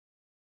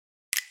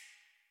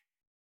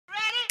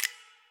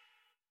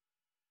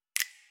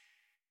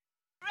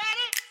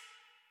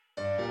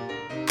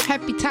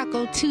Happy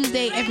Taco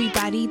Tuesday,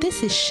 everybody.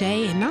 This is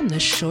Shay, and I'm the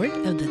short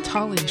of the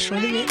Tall and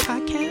Short of It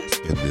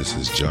podcast. And this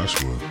is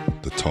Joshua,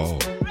 the tall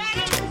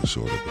and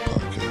short of the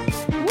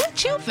podcast.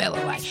 What you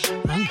feeling like?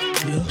 I'm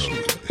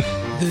Joshua,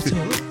 the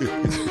tall.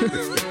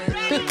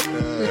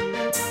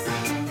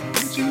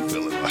 What you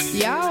feeling like?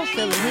 Y'all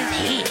feeling his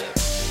head.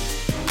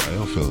 I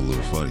am feeling a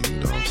little funny, you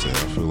know what I'm saying? I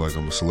feel like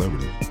I'm a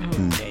celebrity.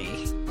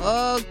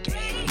 Okay.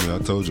 Yeah, I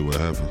told you what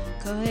happened.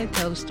 Go ahead and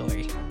tell the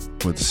story.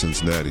 Went to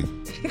Cincinnati.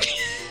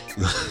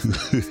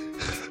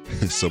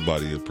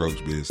 Somebody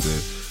approached me and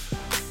said,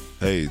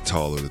 "Hey,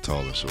 tall and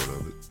short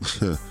of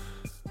it."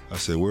 I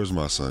said, "Where's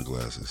my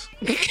sunglasses?"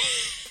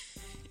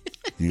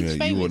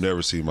 You will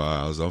never see my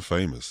eyes. I'm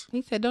famous.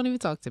 He said, "Don't even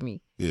talk to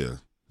me." Yeah,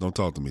 don't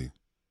talk to me.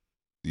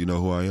 You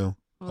know who I am?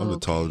 I'm the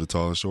tall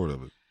and short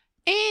of it.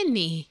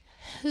 Anywho.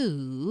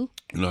 You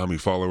know how many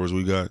followers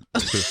we got?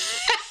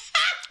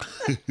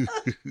 It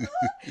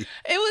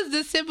was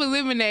the sip of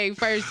lemonade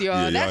first,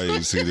 y'all. Yeah, y'all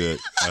didn't see that.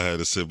 I had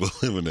a sip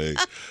of lemonade.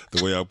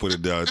 The way I put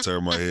it down, I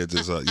turned my head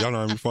just like, y'all know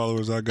how many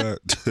followers I got?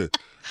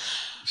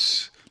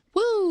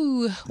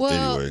 Woo.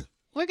 Well, anyway.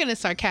 We're going to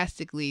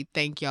sarcastically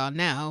thank y'all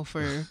now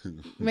for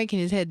making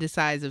his head the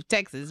size of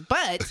Texas.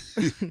 But,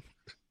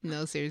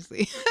 no,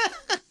 seriously.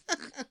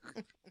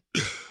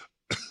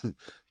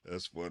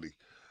 That's funny.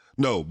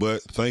 No,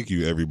 but thank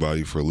you,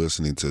 everybody, for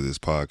listening to this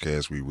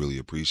podcast. We really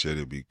appreciate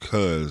it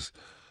because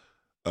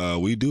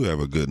we do have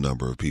a good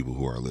number of people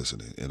who are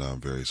listening, and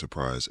I'm very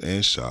surprised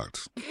and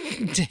shocked.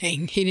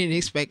 Dang, he didn't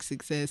expect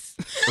success.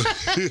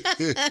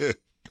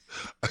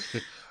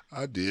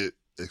 I did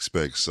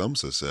expect some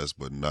success,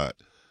 but not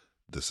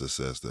the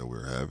success that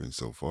we're having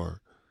so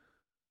far.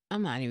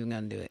 I'm not even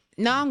going to do it.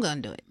 No, I'm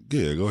going to do it.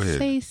 Yeah, go ahead.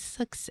 Say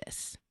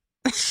success.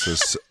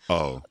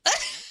 Oh.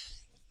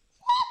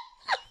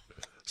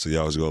 So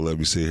y'all was going to let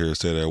me sit here and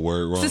say that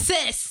word wrong?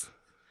 Success.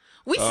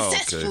 We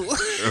successful.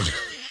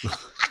 Okay.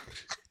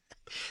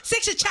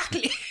 Section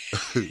chocolate.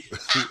 Okay.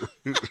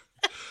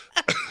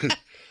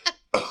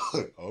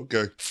 Oh,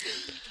 God.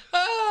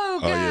 Oh,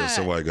 yeah,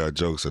 somebody got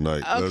jokes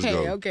tonight. Let's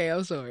go. Okay,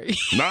 I'm sorry.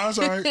 Nah, it's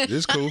all right.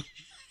 It's cool.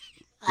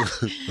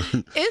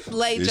 It's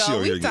late,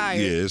 y'all. We tired.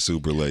 Yeah, it's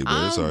super late,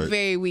 but it's all right. I'm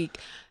very weak.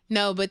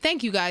 No, but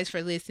thank you guys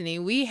for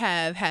listening. We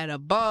have had a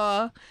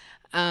ball.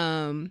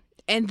 And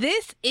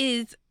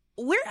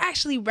we're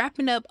actually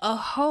wrapping up a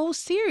whole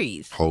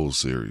series. Can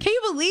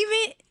you believe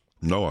it?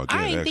 No, I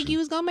can't. I didn't think you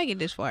was going to make it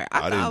this far.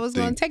 I thought I was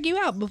going to take you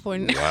out before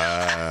now.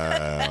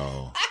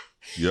 Wow.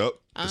 Yep.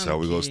 That's how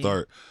we're going to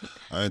start.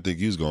 I didn't think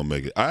you was going to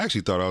make it. I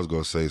actually thought I was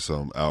going to say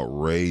something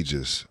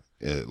outrageous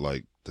at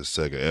like the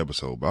second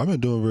episode, but I've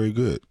been doing very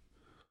good.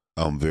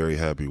 I'm very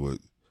happy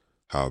with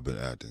how I've been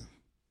acting.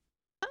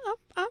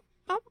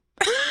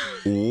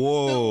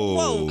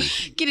 Whoa.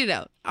 Get it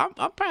out.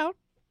 I'm proud.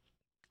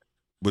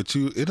 But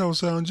it don't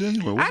sound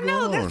genuine. What's I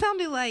know. going on? That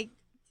sounded like.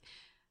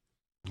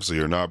 So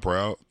you're not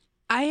proud?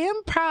 I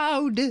am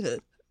proud.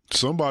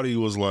 Somebody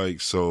was like,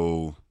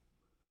 so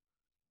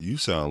you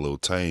sound a little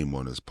tame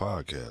on this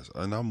podcast.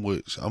 And I'm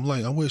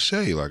with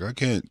Shay. Like, I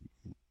can't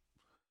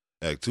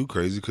act too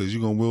crazy because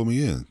you're going to will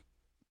me in.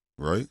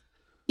 Right?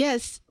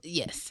 Yes.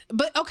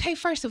 But okay,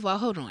 first of all,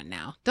 hold on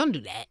now. Don't do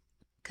that.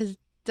 Because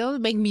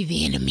don't make me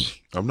the enemy.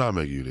 I'm not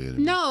making you the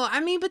enemy. No, I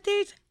mean, but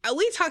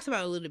we talked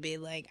about it a little bit.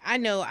 Like, I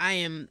know I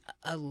am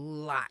a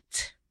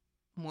lot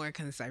more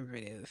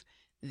conservative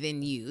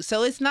than you.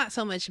 So it's not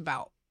so much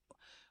about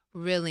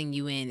reeling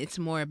you in. It's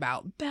more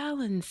about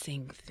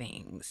balancing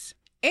things.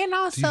 And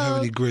also, do you have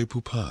any Grey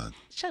Poupon?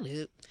 Shut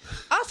up.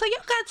 Also,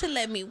 y'all got to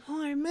let me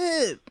warm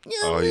up.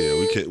 You know yeah,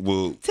 we can't.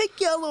 Well, take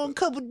y'all on a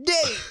couple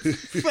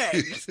dates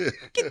first.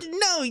 Get to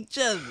know each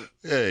other.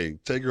 Hey,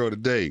 take her on a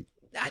date.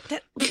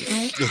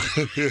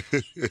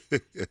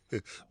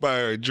 Buy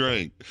her a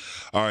drink.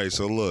 All right,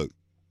 so look.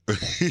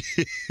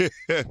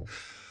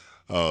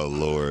 Oh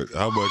Lord,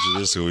 how much of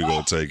this are we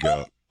gonna take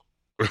out?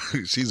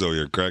 She's over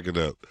here cracking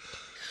up.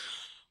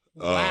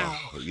 Wow.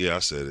 Yeah, I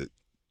said it.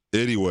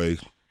 Anyway.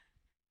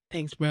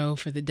 Thanks, bro,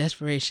 for the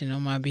desperation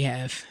on my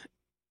behalf.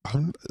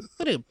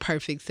 What a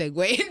perfect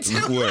segue into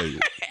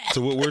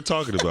to what we're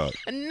talking about.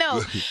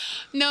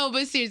 No,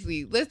 but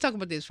seriously, let's talk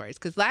about this first.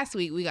 Because last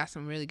week we got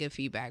some really good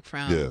feedback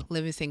from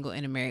Living Single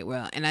in a Married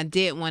World. And I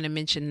did want to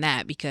mention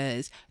that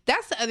because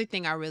that's the other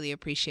thing I really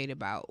appreciate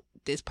about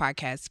this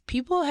podcast.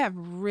 People have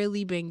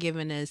really been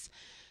giving us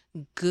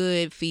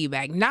good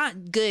feedback.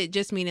 Not good,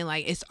 just meaning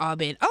like it's all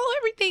been,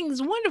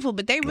 everything's wonderful.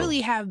 But they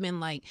really have been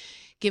like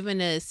giving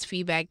us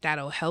feedback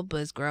that'll help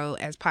us grow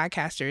as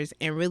podcasters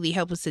and really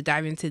help us to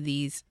dive into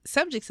these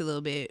subjects a little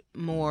bit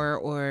more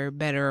or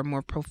better or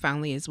more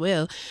profoundly as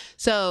well.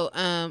 So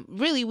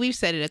really, we've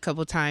said it a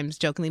couple times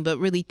jokingly, but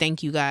really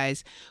thank you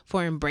guys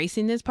for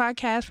embracing this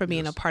podcast, for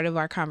being a part of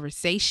our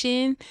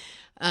conversation,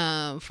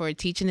 for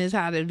teaching us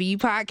how to be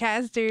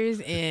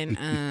podcasters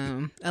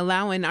and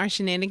allowing our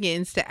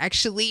shenanigans to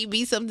actually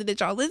be something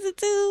that y'all listen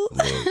to.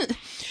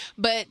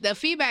 But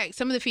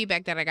some of the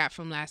feedback that I got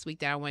from last week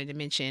that I wanted to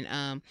mention,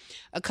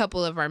 a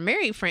couple of our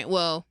married friends,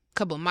 well,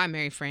 couple of my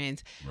married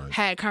friends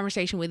had a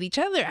conversation with each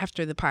other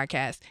after the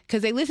podcast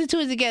because they listened to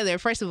it together.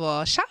 First of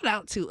all, shout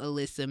out to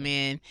Alyssa,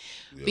 man,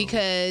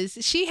 because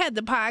she had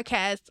the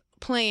podcast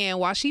playing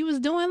while she was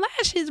doing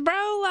lashes,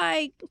 bro.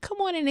 Like, come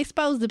on and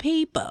expose the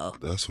people.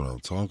 That's what I'm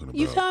talking about.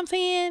 You feel what I'm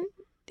saying?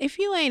 If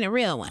you ain't a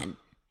real one,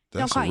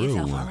 don't call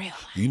yourself a real one.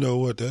 You know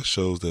what? That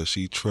shows that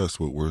she trusts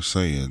what we're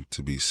saying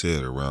to be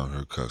said around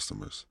her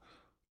customers.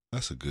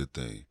 That's a good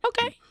thing.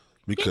 Okay.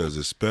 Because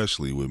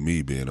especially with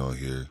me being on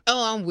here.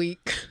 Oh, I'm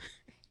weak.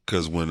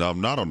 Because when I'm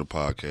not on the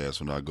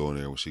podcast, when I go in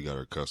there when she got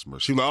her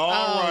customers, she's like,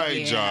 all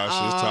right,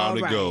 Josh, it's time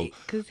to go.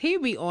 Because he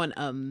be on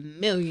a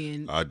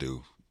million. I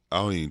do. I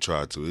don't even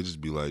try to. It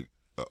just be like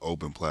an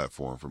open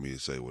platform for me to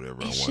say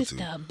whatever I want to. It's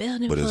just a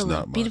building full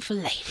of beautiful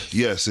ladies.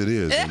 Yes, it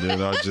is. And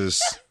then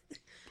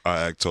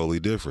I act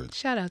totally different.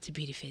 Shout out to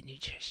Beauty Fit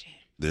Nutrition.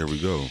 There we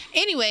go.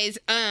 Anyways,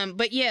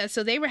 but yeah,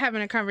 so they were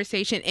having a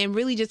conversation and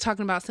really just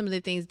talking about some of the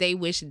things they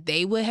wish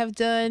they would have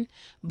done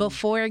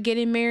before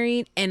getting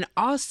married, and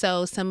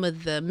also some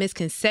of the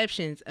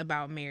misconceptions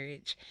about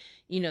marriage,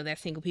 you know, that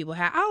single people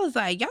have. I was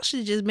like, y'all should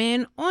have just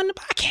been on the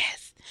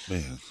podcast.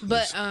 Man.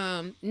 But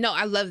no,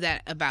 I love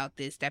that about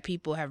this, that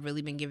people have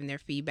really been giving their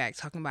feedback,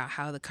 talking about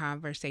how the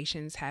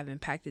conversations have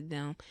impacted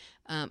them.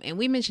 And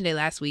we mentioned it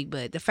last week,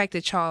 but the fact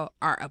that y'all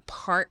are a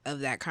part of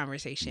that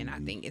conversation, I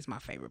think is my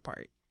favorite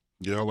part.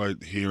 Yeah, I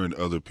like hearing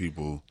other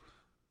people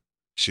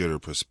share their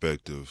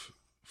perspective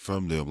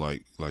from them,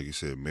 like you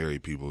said,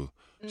 married people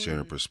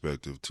sharing a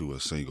perspective to a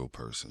single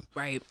person.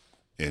 Right.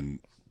 And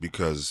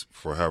because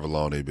for however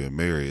long they've been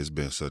married, it's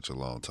been such a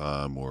long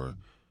time, or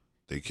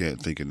they can't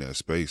think in that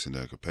space, in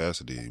that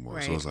capacity anymore.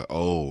 Right. So it's like,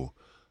 oh,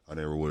 I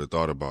never would have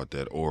thought about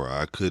that, or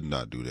I could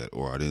not do that,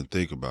 or I didn't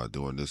think about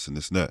doing this and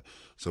this and that.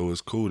 So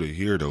it's cool to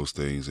hear those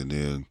things, and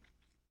then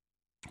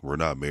we're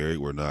not married,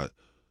 we're not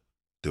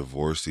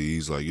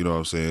divorcees, like, you know what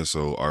I'm saying?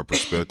 So our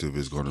perspective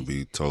is going to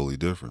be totally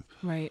different.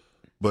 Right.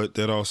 But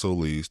that also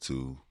leads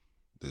to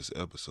this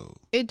episode.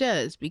 It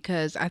does,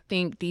 because I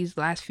think these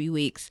last few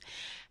weeks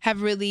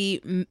have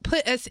really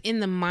put us in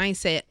the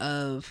mindset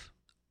of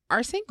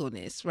our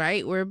singleness,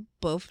 right? We're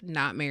both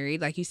not married,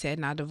 like you said,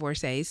 not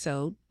divorcees.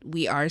 So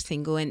we are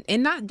single and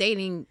not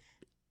dating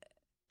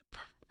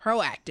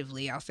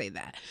proactively, I'll say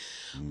that.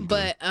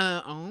 Okay.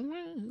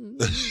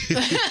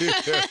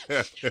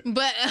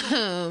 But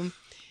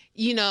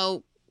you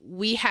know,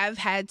 we have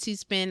had to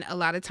spend a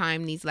lot of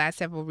time these last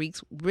several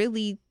weeks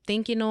really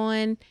thinking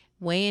on,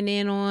 weighing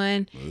in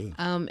on,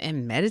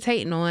 and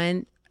meditating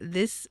on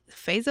this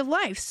phase of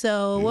life.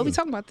 So what are we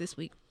talking about this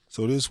week?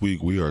 So this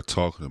week we are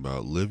talking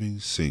about living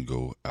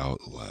single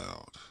out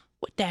loud.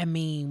 What that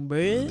mean,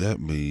 bruh? That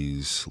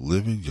means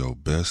living your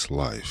best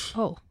life.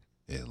 Oh.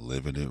 And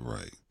living it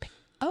right.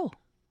 Oh.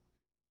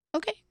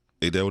 Okay.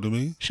 Ain't that what it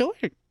means? Sure.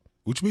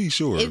 Which means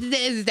sure.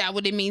 Is that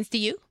what it means to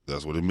you?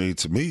 That's what it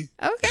means to me.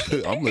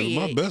 Okay. I'm living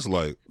my best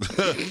life.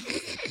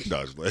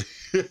 No, just like,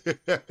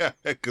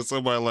 because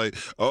somebody like,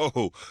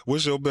 oh,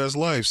 what's your best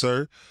life,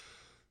 sir?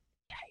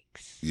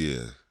 Yikes.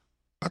 Yeah.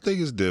 I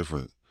think it's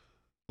different.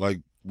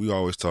 Like, we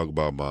always talk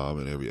about mom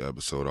in every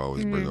episode. I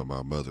always bring up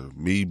my mother.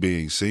 Me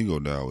being single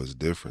now is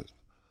different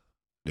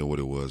than what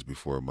it was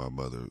before my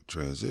mother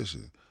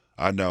transitioned.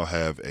 I now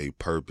have a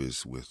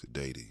purpose with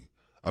dating.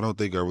 I don't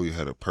think I really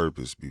had a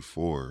purpose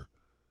before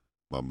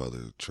my mother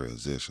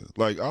transitioned.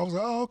 Like, I was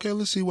like, oh, okay,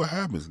 let's see what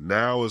happens.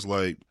 Now it's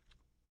like,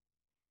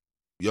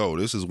 yo,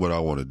 this is what I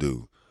want to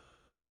do.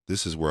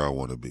 This is where I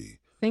want to be.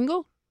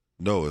 Single?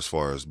 No, as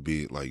far as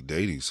being like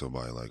dating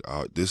somebody, like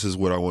this is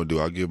what I want to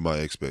do. I give my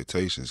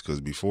expectations, because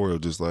before it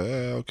was just like,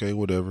 okay,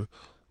 whatever.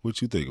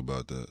 What you think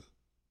about that?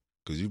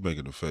 Because you're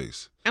making a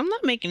face. I'm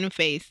not making a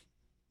face.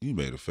 You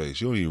made a face.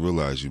 You don't even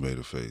realize you made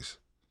a face.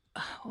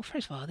 Well,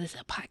 first of all, this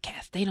is a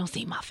podcast. They don't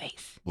see my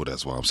face. Well,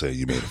 that's why I'm saying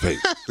you made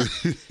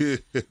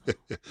a face.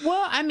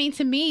 Well, I mean,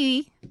 to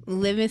me,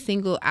 living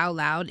single out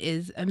loud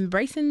is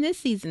embracing this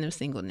season of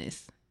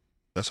singleness.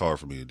 That's hard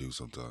for me to do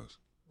sometimes.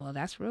 Well,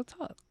 that's real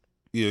talk.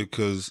 Yeah,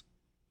 because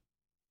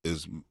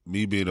it's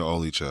me being the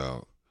only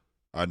child.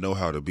 I know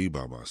how to be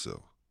by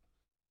myself.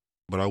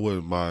 But I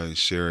wouldn't mind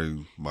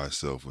sharing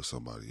myself with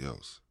somebody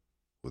else,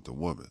 with a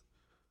woman.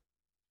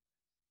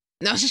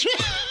 No.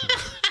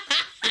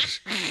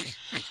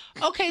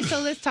 Okay, so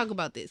let's talk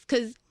about this.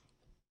 Because,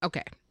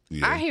 okay,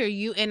 I hear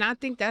you, and I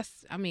think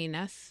that's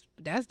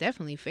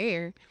definitely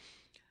fair.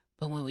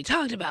 But when we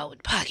talked about what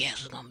the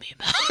podcast was going to be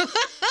about.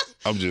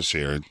 I'm just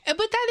sharing. But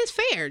that is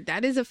fair.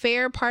 That is a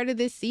fair part of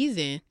this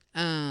season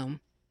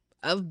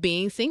of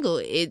being single.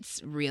 It's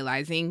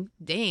realizing,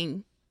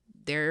 dang,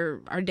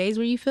 there are days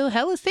where you feel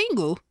hella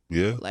single.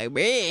 Yeah. Like,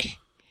 bleh.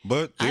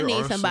 But I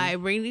need somebody to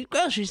bring these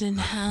groceries in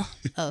the house.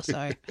 Oh,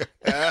 sorry.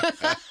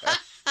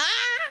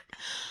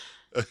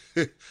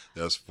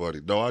 That's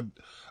funny. No,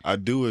 I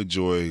do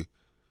enjoy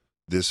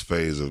this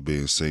phase of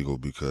being single,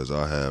 because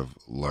I have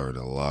learned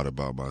a lot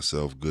about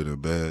myself, good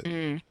and bad.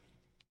 And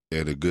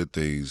the good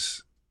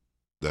things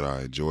that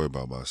I enjoy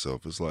about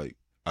myself, it's like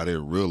I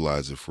didn't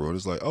realize it for it.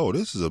 It's like, oh,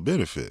 this is a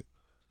benefit.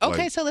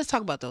 Okay, like, so let's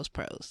talk about those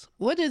pros.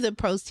 What are the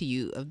pros to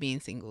you of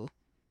being single?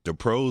 The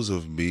pros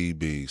of me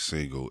being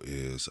single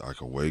is I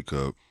can wake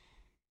up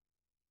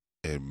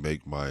and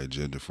make my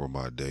agenda for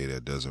my day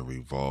that doesn't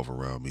revolve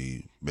around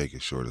me making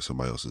sure that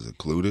somebody else is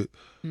included.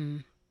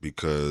 Mm.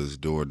 Because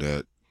doing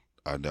that,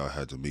 I now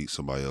had to meet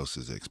somebody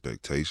else's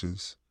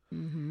expectations.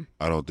 Mm-hmm.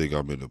 I don't think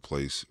I'm in a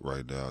place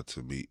right now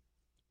to meet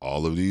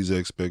all of these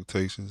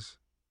expectations.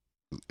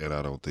 And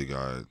I don't think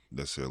I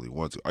necessarily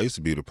want to. I used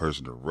to be the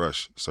person to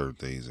rush certain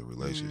things in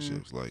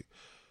relationships. Like,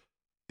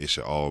 it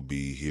should all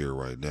be here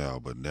right now.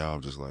 But now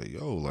I'm just like,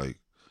 yo, like,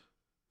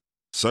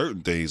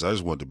 certain things I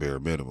just want the bare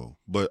minimum.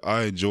 But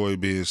I enjoy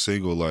being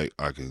single. Like,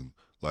 I'm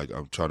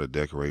trying to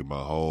decorate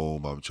my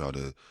home. I'm trying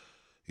to,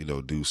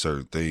 do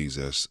certain things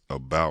that's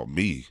about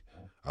me.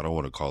 I don't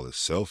want to call it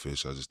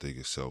selfish. I just think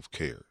it's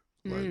self-care.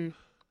 Like,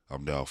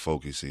 I'm now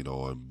focusing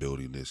on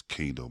building this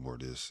kingdom or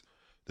this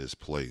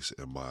place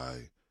in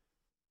my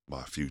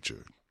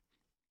future,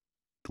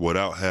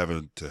 without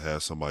having to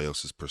have somebody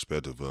else's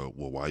perspective of,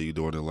 well, why are you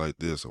doing it like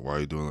this, or why are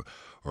you doing it,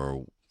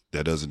 or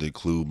that doesn't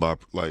include my,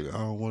 like, I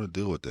don't want to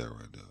deal with that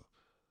right now,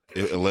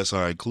 unless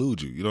I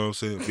include you. You know what I'm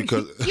saying?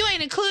 Because you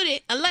ain't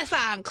included unless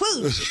I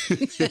include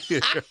you.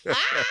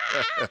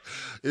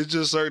 It's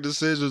just certain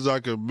decisions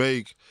I can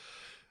make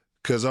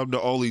because I'm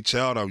the only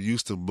child. I'm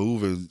used to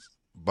moving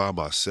by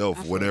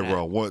myself whenever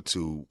I want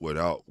to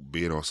without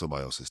being on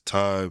somebody else's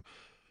time.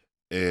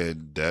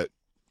 And that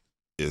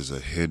is a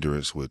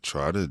hindrance with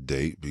trying to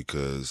date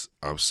because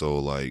I'm so,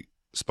 like,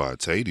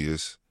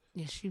 spontaneous.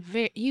 Yes,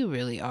 you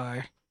really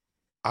are.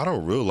 I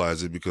don't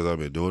realize it because I've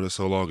been doing it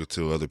so long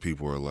until other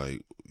people are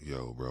like,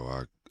 yo, bro,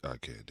 I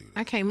can't do that.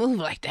 I can't move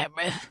like that,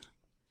 bro.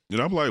 And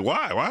I'm like,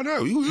 why? Why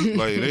not? You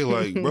like, they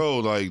like, bro,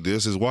 like,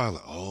 this is why.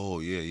 Like, oh,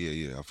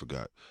 yeah, I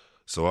forgot.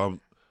 So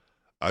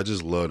I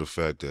just love the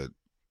fact that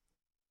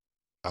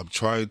I'm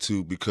trying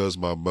to, because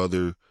my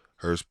mother,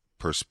 her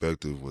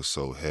perspective was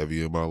so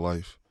heavy in my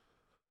life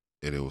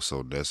and it was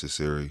so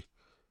necessary.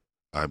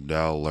 I'm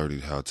now learning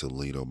how to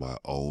lean on my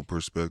own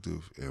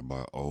perspective and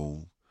my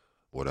own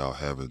without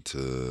having to,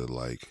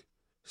 like,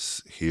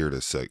 hear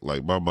the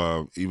like, my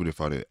mom, even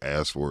if I didn't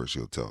ask for it,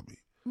 she'll tell me.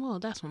 Well,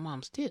 that's my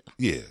mom's too.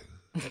 Yeah.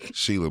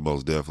 Sheila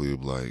most definitely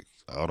would be like,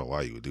 I don't know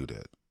why you would do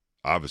that.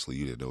 Obviously,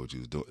 you didn't know what you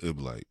was doing. It'd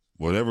be like,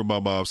 whenever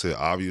my mom said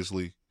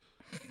obviously,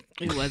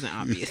 it wasn't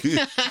obvious.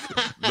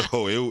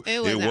 No,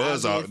 it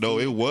was obvious. No,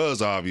 it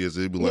was obvious.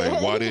 It'd be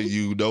like, why didn't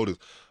you notice?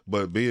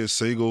 But being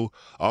single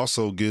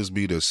also gives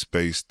me the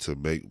space to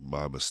make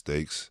my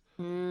mistakes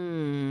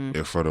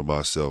in front of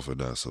myself and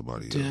not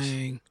somebody else.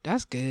 Dang,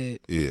 that's good.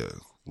 Yeah.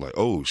 Like,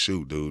 oh,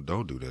 shoot, dude,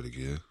 don't do that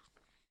again.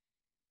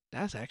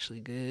 That's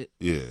actually good.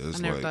 Yeah. I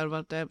never thought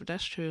about that, but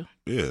that's true.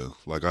 Yeah.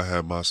 Like, I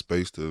have my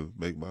space to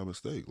make my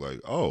mistake. Like,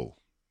 oh,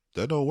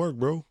 that don't work,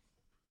 bro.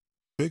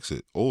 Fix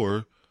it.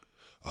 Or,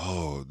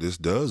 oh, this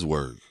does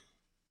work.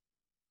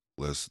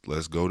 Let's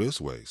go this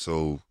way.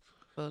 So,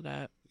 Feel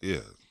that. Yeah.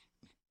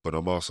 But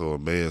I'm also a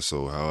man,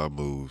 so how I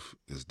move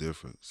is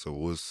different. So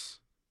what's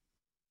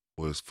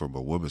from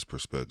a woman's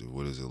perspective?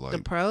 What is it like?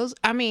 The pros?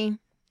 I mean,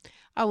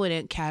 I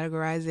wouldn't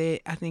categorize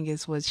it. I think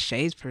it's what's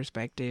Shay's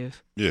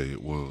perspective. Yeah,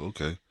 well,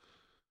 okay.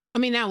 I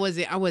mean, I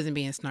wasn't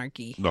being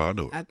snarky. No, I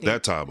know.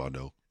 That time I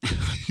know.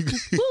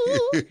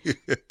 I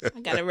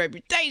got a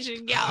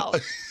reputation, y'all.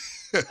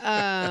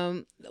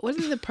 What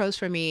are the pros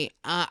for me?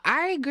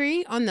 I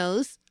agree on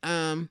those.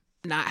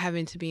 Not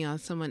having to be on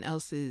someone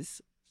else's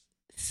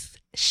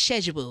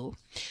schedule.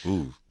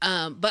 Ooh.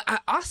 But I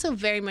also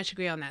very much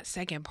agree on that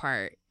second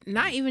part.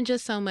 Not even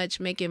just so much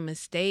making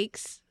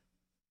mistakes,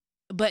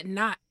 but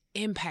not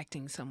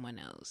impacting someone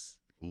else.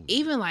 Ooh.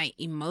 Even like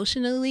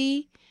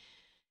emotionally.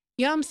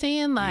 You know what I'm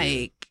saying?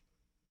 Like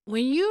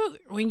when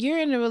you're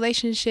in a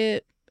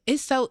relationship,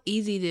 it's so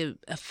easy to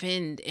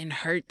offend and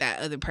hurt that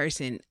other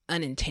person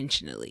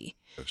unintentionally.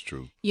 That's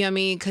true. You know what I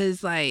mean?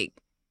 Because, like,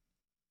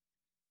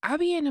 I'll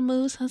be in the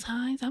mood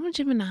sometimes. I'm a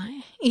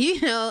Gemini,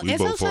 you know? And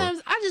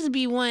sometimes I just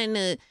be wanting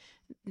to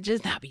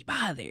just not be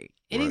bothered.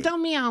 And It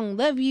don't mean I don't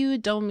love you.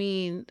 It don't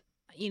mean,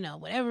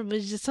 whatever. But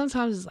it's just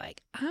sometimes it's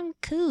like, I'm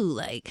cool.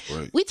 Like,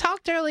 we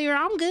talked earlier.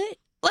 I'm good.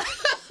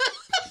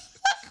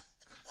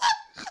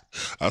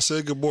 I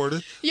said good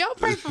morning. Y'all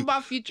pray for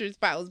my future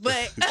spouse.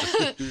 But,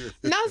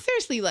 no,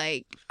 seriously,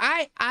 like,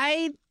 I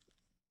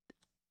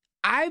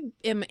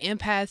am an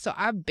empath, so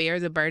I bear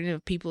the burden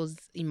of people's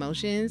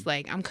emotions.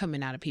 Like, I'm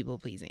coming out of people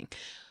pleasing.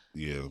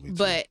 Yeah, me too.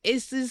 But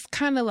it's just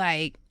kind of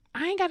like,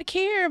 I ain't got to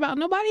care about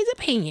nobody's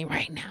opinion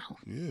right now.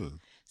 Yeah.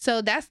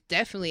 So that's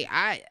definitely,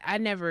 I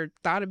never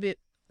thought of it,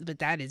 but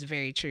that is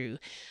very true.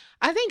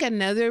 I think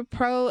another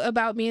pro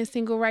about being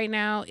single right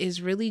now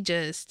is really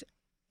just,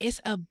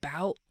 it's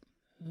about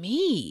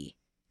me.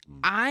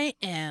 I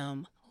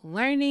am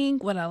learning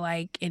what I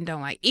like and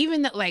don't like.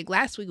 Even though, like,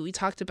 last week we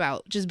talked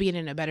about just being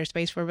in a better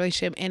space for a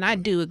relationship, and I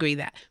do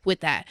agree with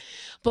that.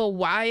 But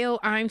while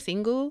I'm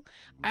single,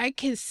 I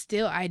can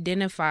still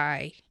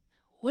identify,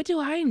 what do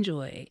I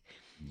enjoy?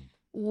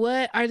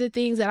 What are the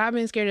things that I've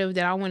been scared of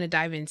that I want to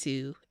dive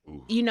into?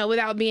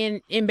 Without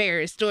being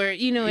embarrassed or,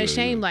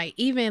 ashamed. Yeah. Like,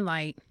 even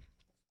like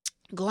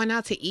going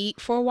out to eat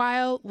for a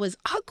while was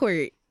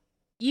awkward.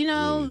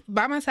 Really?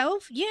 by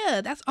myself.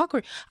 Yeah, that's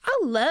awkward. I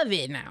love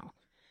it now.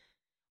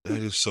 That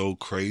is so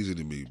crazy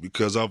to me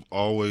because I've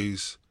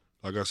always,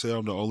 like I said,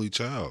 I'm the only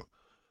child.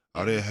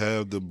 I didn't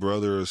have the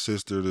brother or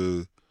sister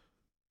to,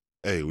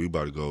 hey, we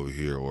about to go over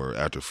here, or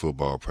after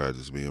football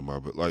practice, me and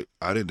but like,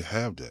 I didn't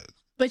have that.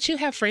 But you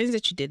have friends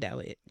that you did that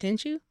with,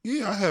 didn't you?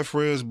 Yeah, I have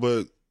friends,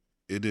 but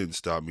it didn't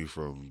stop me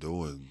from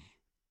doing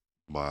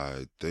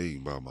my thing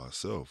by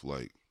myself.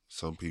 Like,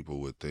 some people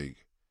would think,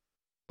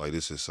 like,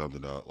 this is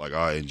something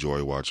I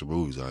enjoy watching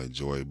movies. I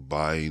enjoy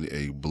buying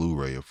a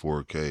Blu-ray of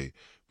 4K,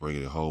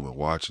 bringing it home and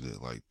watching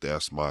it. Like,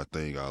 that's my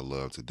thing. I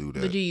love to do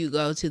that. But do you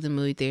go to the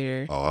movie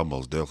theater? Oh, I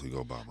most definitely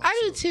go by myself.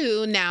 I do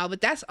too now,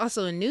 but that's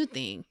also a new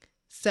thing.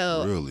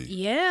 So really,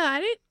 yeah,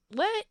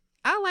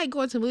 I like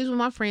going to movies with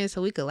my friends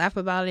so we could laugh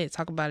about it,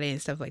 talk about it, and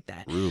stuff like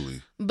that.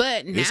 Really,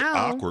 but now it's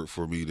awkward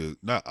for me to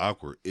not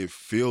awkward. It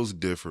feels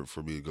different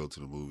for me to go to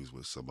the movies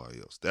with somebody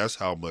else. That's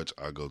how much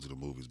I go to the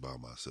movies by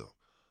myself.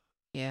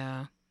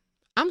 Yeah,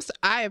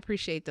 I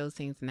appreciate those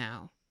things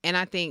now, and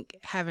I think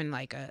having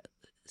like a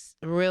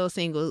real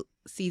single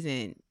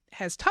season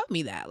has taught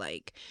me that.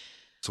 Like,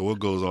 so what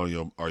goes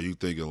on? Are you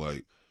thinking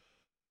like?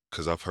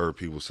 Because I've heard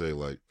people say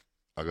like,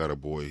 I got a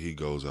boy. He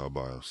goes out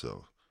by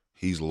himself.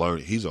 He's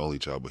learned. He's the only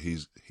child, but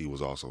he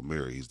was also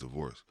married. He's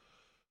divorced,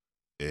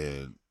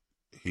 and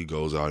he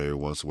goes out every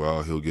once in a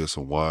while. He'll get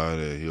some wine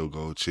and he'll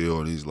go chill.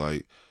 And he's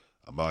like,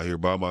 I'm out here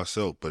by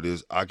myself. But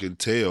I can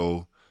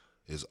tell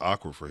it's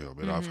awkward for him.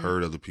 And I've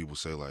heard other people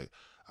say like,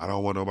 I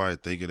don't want nobody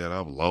thinking that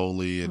I'm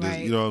lonely and this,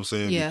 you know what I'm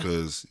saying? Yeah.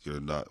 Because you're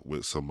not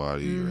with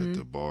somebody. You're at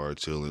the bar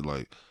chilling.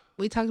 Like,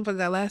 we talked about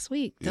that last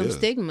week. Those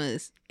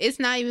stigmas. It's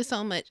not even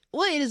so much.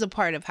 Well, it is a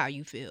part of how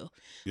you feel,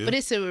 but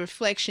it's a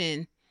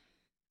reflection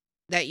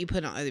that you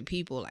put on other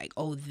people. Like,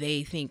 oh,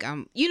 they think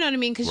I'm. You know what I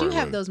mean? Because you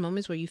have those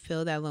moments where you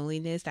feel that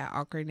loneliness, that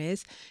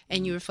awkwardness,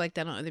 and you reflect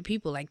that on other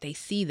people. Like, they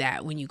see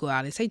that when you go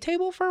out and say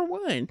table for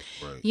one.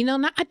 Right. You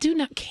know, I do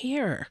not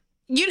care.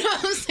 You know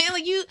what I'm saying?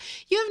 Like, you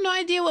have no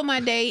idea what my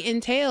day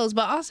entails,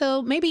 but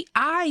also maybe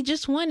I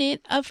just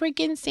wanted a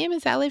freaking salmon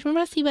salad from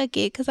Rusty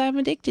Bucket because I'm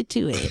addicted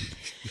to it.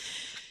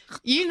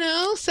 You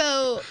know,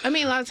 so I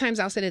mean, a lot of times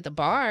I'll sit at the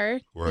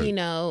bar, you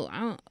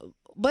know,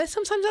 but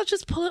sometimes I'll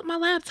just pull up my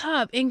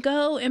laptop and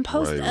go and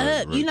post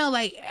up. You know,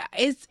 like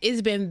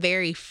it's been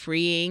very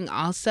freeing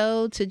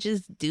also to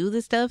just do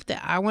the stuff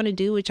that I want to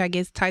do, which I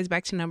guess ties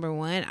back to number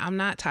one. I'm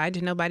not tied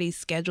to nobody's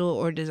schedule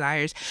or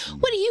desires.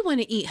 What do you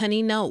want to eat,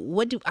 honey? No,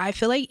 what do I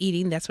feel like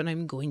eating? That's what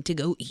I'm going to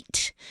go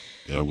eat.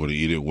 Yeah, I'm going to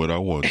eat it when I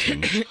want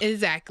to.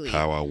 Exactly.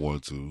 How I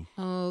want to.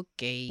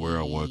 Okay. Where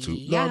I want to.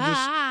 No,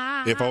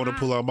 if I want to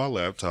pull out my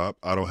laptop,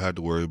 I don't have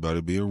to worry about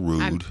it being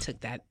rude. I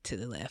took that to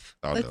the left.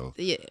 I know.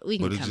 Yeah, we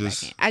can come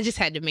back in. I just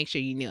had to make sure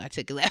you knew I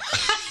took it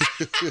left.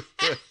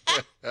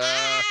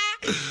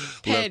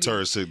 Left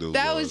turn signal.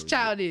 That was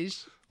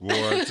childish. Boy,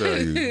 I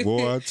tell you.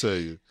 Boy, I tell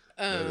you.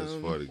 That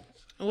is funny.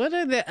 What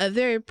are the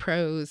other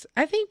pros?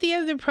 I think the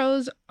other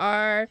pros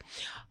are,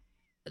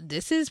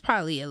 this is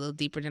probably a little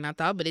deeper than I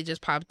thought, but it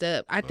just popped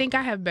up. I think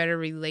I have better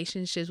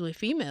relationships with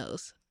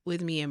females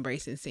with me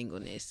embracing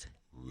singleness.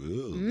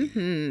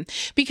 Really?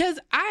 Because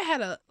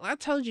I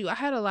told you, I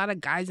had a lot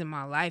of guys in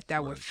my life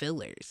that were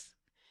fillers.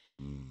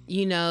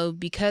 You know,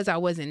 because I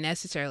wasn't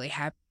necessarily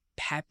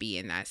happy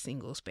in that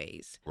single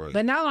space. Right.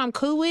 But now that I'm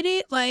cool with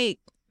it, like,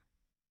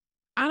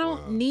 I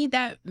don't need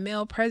that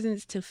male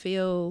presence to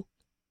feel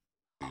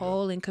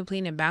whole and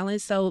complete and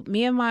balanced. So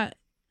me and my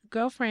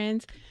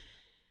girlfriends,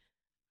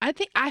 I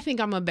think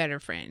I'm a better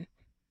friend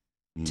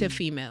to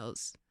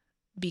females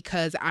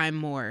because I'm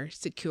more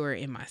secure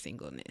in my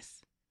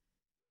singleness.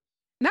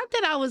 Not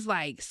that I was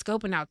like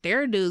scoping out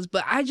their dudes,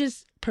 but I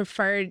just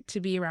preferred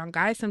to be around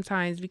guys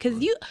sometimes because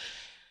you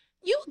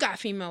got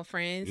female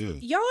friends. Yeah.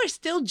 Y'all are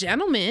still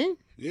gentlemen.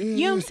 Yeah. You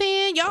know what I'm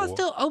saying? Y'all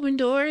still open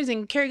doors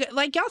and carry,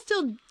 like, y'all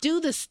still do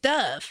the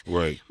stuff.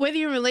 Right. Whether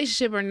you're in a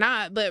relationship or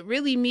not. But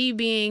really me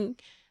being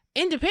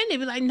independent,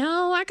 be like,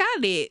 no, I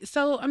got it.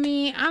 So, I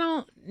mean, I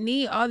don't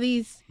need all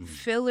these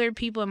filler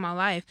people in my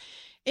life.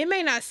 It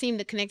may not seem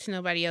to connect to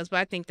nobody else, but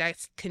I think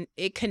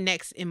it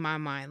connects in my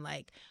mind.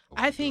 Like,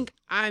 I think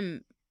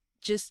I'm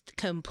just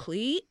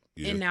complete.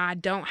 Yeah. And now I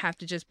don't have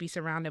to just be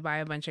surrounded by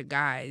a bunch of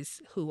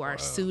guys who are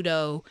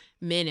pseudo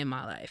men in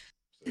my life.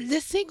 The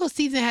single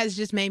season has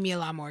just made me a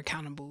lot more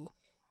accountable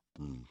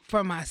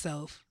for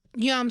myself.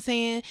 You know what I'm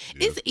saying?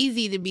 Yeah. It's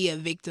easy to be a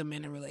victim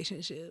in a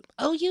relationship.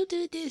 Oh, you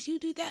do this, you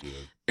do that.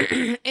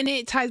 Yeah. And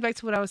it ties back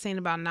to what I was saying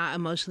about not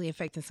emotionally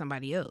affecting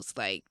somebody else.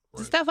 Like,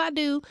 the stuff I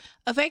do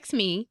affects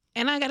me,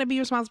 and I got to be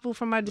responsible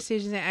for my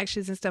decisions and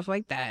actions and stuff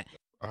like that.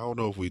 I don't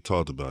know if we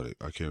talked about it.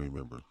 I can't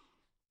remember.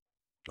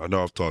 I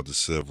know I've talked to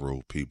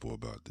several people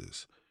about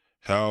this.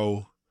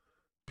 How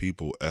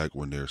people act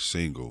when they're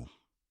single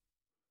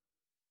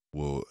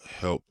will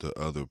help the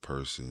other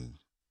person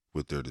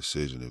with their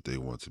decision if they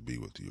want to be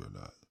with you or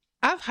not.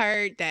 I've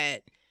heard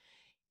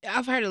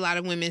a lot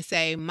of women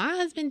say, my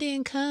husband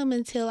didn't come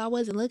until I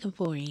wasn't looking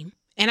for him.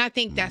 And I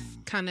think that's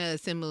kind of a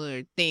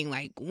similar thing.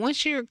 Like,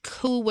 once you're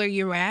cool where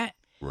you're at,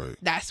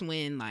 that's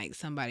when, like,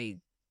 somebody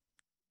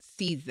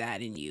sees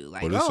that in you.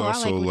 Like, but it's oh, I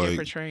also like what like you're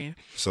portraying.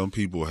 some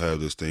people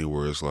have this thing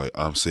where it's like,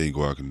 I'm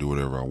single, I can do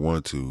whatever I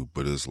want to,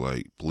 but it's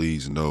like,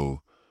 please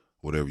know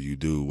whatever you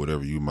do,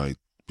 whatever you might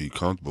be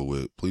comfortable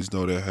with, please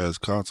know that has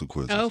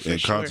consequences. Oh, for and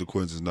sure.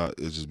 Consequences not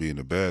it's just being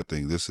a bad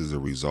thing. This is a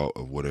result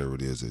of whatever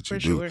it is that you For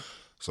do. sure.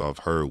 So I've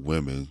heard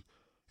women,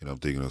 and I'm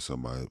thinking of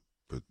somebody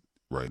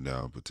right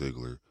now in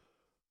particular,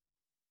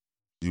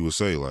 you would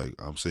say, like,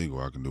 I'm single,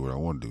 I can do what I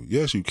want to do.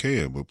 Yes, you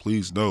can, but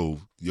please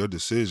know your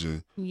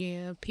decision.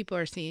 Yeah, people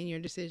are seeing your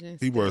decisions.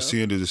 People are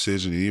seeing the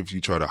decision, and if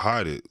you try to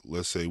hide it,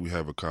 let's say we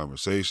have a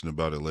conversation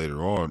about it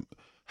later on,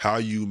 how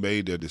you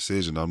made that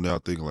decision, I'm now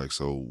thinking, like,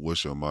 so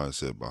what's your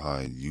mindset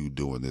behind you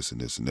doing this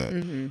and this and that?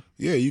 Mm-hmm.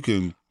 Yeah, you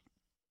can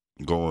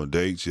go on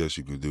dates. Yes,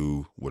 you can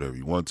do whatever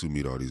you want to,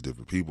 meet all these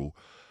different people.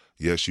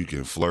 Yes, you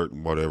can flirt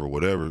and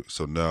whatever.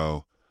 So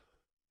now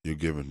you're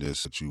giving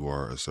this that you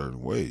are a certain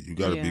way. You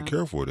got to be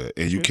careful with that.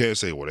 And you can't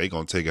say, well, they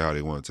going to take it how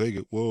they want to take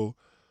it. Well,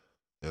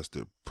 that's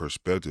the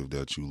perspective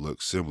that you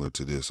look similar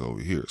to this over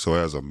here. So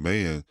as a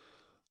man,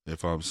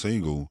 if I'm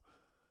single,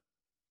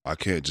 I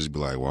can't just be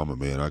like, well, I'm a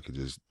man. I could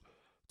just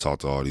talk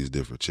to all these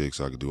different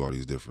chicks. I could do all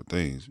these different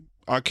things.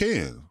 I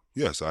can.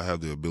 Yes, I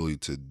have the ability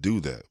to do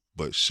that.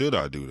 But should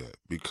I do that?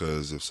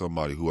 Because if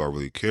somebody who I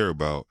really care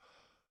about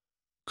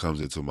comes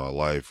into my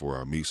life, or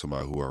I meet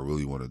somebody who I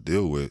really want to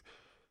deal with,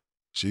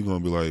 she's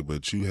going to be like,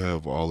 but you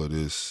have all of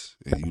this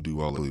and you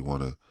do all that you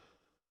want to.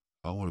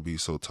 I don't want to be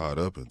so tied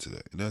up into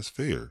that. And that's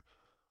fair.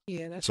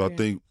 Yeah, that's so fair. I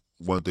think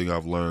one thing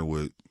I've learned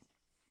with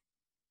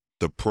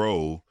the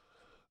pro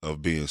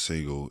of being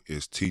single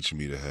is teaching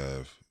me to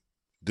have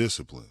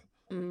discipline.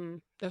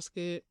 That's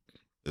good.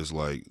 It's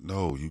like,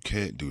 no, you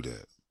can't do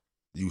that.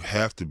 You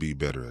have to be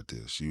better at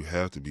this. You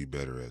have to be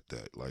better at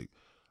that. Like,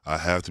 I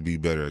have to be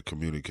better at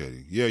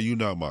communicating. Yeah, you're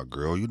not my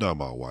girl. You're not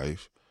my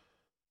wife.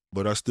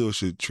 But I still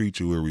should treat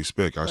you with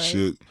respect. I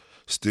should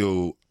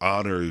still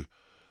honor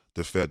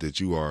the fact that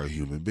you are a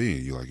human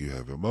being. You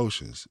have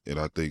emotions. And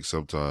I think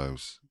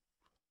sometimes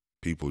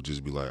people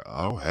just be like,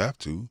 I don't have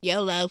to.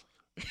 YOLO.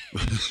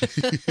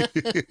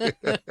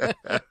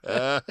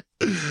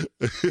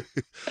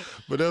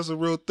 But that's a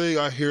real thing.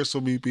 I hear so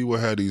many people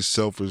have these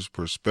selfish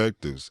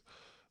perspectives,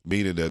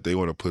 meaning that they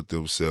want to put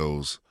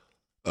themselves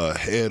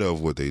ahead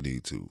of what they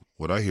need to.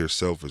 When I hear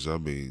selfish, I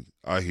mean,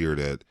 I hear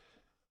that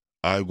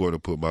I'm going to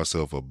put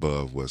myself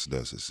above what's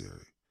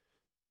necessary.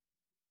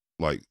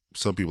 Like,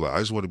 some people are like,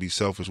 I just want to be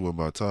selfish with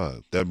my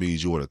time. That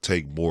means you want to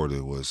take more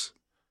than what's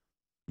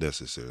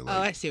necessary. Like,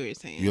 I see what you're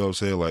saying. You know what I'm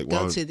saying? Like,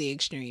 go to the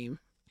extreme.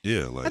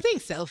 Yeah, like, I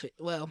think selfish.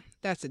 Well,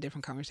 that's a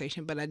different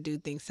conversation, but I do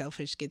think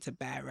selfish gets a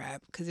bad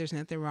rap because there's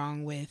nothing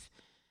wrong with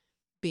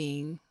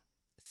being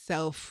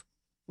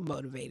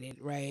self-motivated,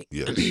 right?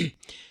 Yes.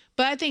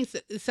 But I think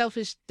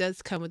selfish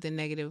does come with a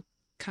negative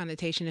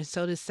connotation, and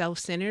so does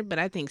self-centered. But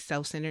I think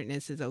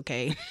self-centeredness is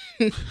okay.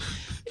 In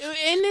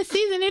this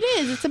season, it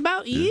is. It's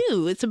about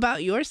you. It's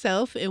about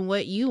yourself and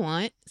what you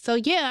want. So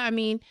yeah, I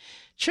mean,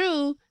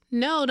 true.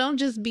 No, don't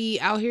just be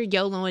out here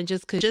YOLOing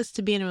just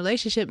to be in a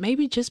relationship.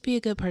 Maybe just be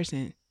a good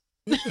person.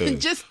 Yeah.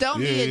 Just don't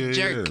be a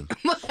jerk.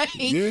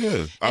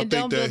 And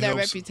don't build that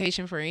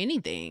reputation for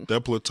anything.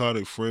 That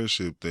platonic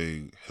friendship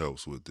thing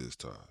helps with this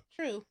time.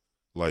 True.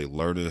 Like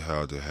learning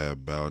how to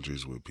have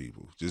boundaries with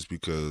people. Just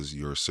because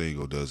you're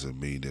single doesn't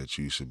mean that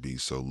you should be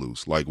so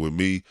loose. Like with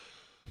me.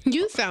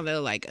 You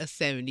sounded like a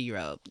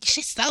 70-year-old.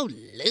 She's so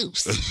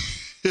loose.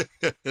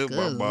 Good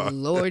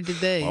Lord,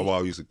 today. My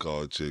mom used to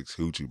call chicks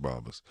hoochie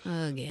mamas.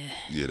 Oh, yeah.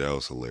 Yeah, that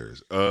was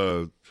hilarious.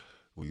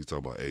 When you talk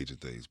about age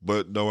and things.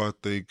 But no, I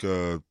think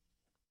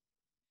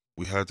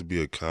we have to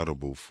be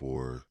accountable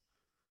for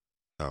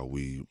how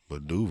we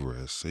maneuver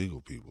as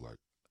single people.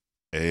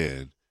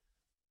 And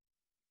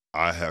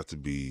I have to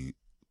be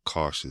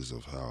cautious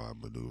of how I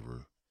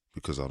maneuver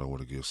because I don't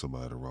want to give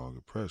somebody the wrong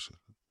impression.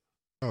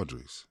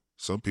 Boundaries.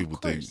 Some people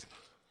think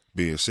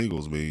being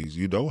singles means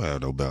you don't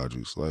have no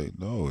boundaries. Like,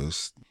 no,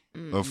 it's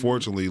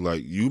unfortunately,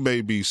 like, you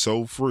may be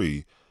so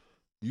free,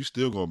 you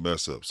still gonna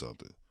mess up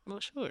something. Well,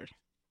 sure.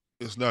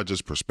 It's not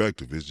just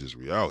perspective, it's just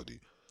reality.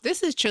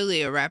 This is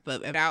truly a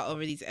wrap-up out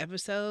over these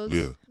episodes.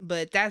 Yeah.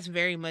 But that's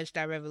very much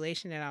that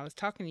revelation that I was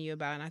talking to you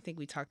about, and I think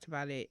we talked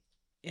about it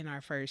in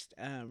our first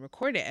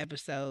recorded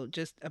episode,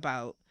 just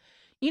about,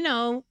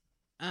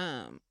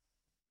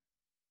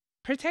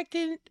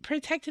 protecting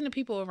the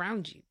people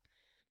around you.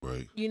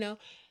 Right.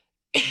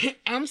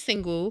 I'm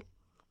single,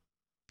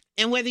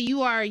 and whether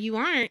you are or you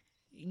aren't,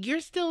 you're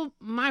still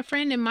my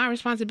friend and my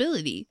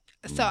responsibility.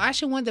 So I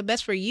should want the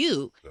best for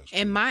you,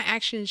 and my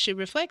actions should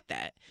reflect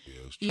that.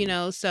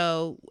 Yeah,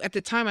 so at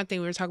the time, I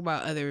think we were talking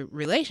about other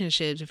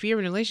relationships. If you're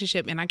in a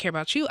relationship and I care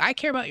about you, I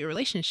care about your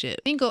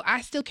relationship. Single,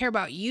 I still care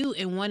about you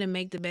and want to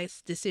make the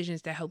best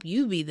decisions that help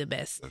you be the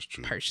best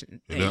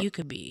person that you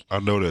could be. I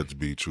know that to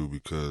be true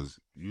because,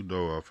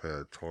 I've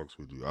had talks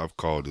with you. I've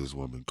called this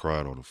woman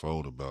crying on the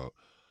phone about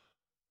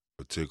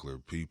particular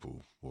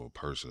people, well,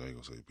 person, I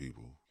ain't gonna say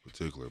people,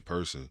 particular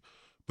person,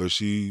 but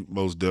she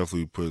most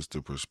definitely puts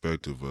the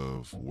perspective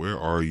of where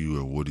are you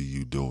and what are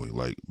you doing?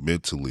 Like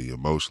mentally,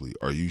 emotionally,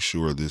 are you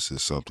sure this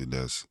is something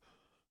that's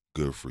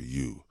good for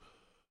you?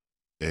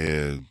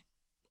 And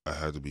I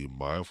had to be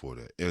mindful of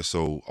that. And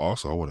so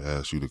also I want to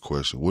ask you the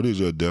question, what is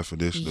your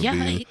definition of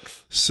being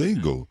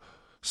single?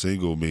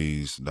 Single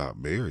means not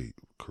married,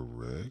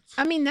 correct?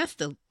 I mean, that's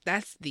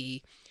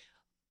the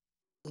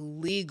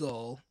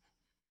legal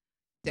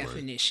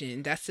definition.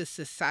 Right. That's a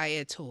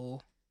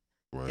societal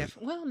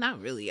well, not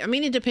really. I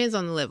mean, it depends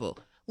on the level.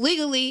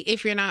 Legally,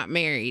 if you're not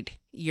married,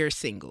 you're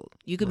single.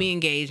 You could be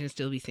engaged and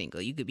still be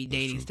single. You could be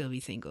dating and still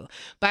be single.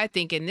 But I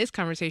think in this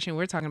conversation,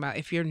 we're talking about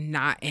if you're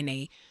not in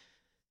a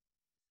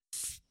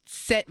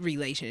set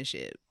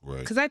relationship. Right.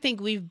 Because I think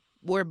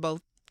we're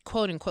both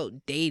quote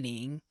unquote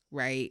dating,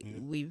 right?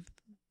 We've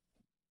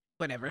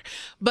whatever.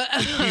 But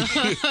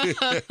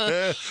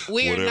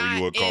we're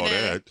not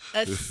in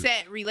a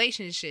set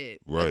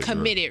relationship. Right.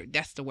 Committed,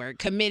 that's the word.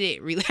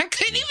 Committed. I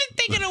couldn't even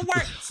think of the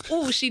word.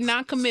 Oh, she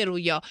non-committal,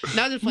 y'all.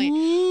 Not just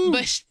playing.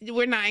 But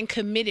we're not in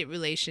committed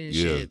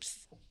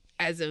relationships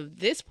as of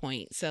this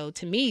point. So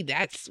to me,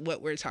 that's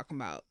what we're talking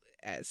about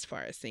as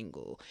far as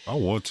single. I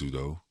want to,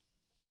 though.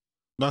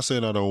 Not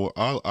saying I don't.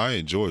 I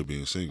enjoy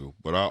being single,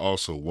 but I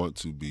also want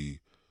to be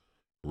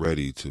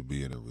ready to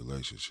be in a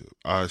relationship.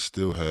 I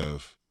still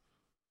have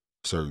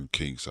certain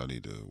kinks I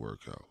need to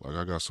work out. Like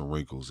I got some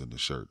wrinkles in the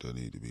shirt that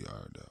need to be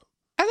ironed out.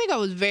 I think I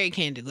was very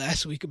candid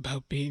last week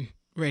about being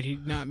ready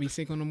to not be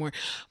single no more.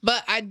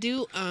 But I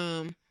do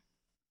kind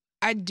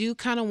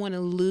of want to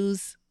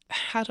lose.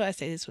 How do I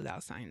say this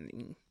without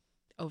sounding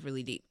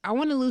overly deep? I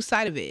want to lose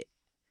sight of it.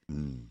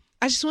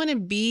 I just want to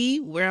be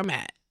where I'm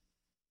at.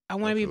 I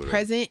want to be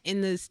present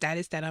in the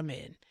status that I'm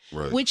in,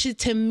 which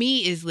to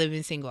me is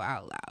living single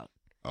out loud.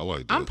 I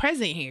like that. I'm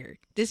present here.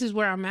 This is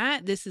where I'm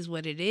at. This is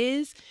what it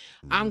is.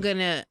 I'm going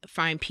to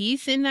find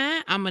peace in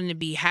that. I'm going to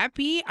be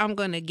happy. I'm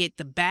going to get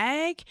the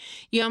bag.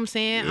 You know what I'm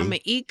saying? I'm going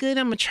to eat good.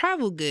 I'm going to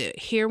travel good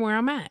here where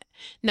I'm at.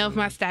 Now, if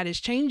my status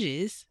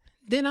changes,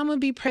 then I'm going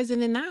to be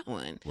present in that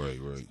one. Right.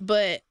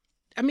 But,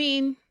 I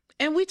mean,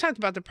 and we talked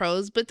about the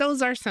pros, but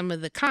those are some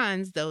of the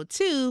cons, though,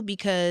 too,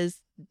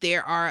 because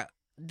there are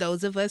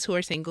those of us who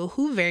are single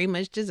who very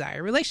much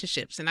desire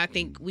relationships. And I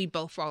think we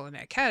both fall in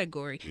that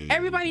category.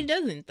 Everybody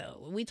doesn't,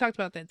 though. We talked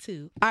about that,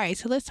 too. All right,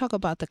 so let's talk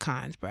about the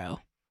cons, bro.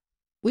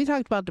 We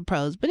talked about the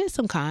pros, but there's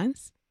some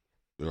cons.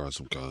 There are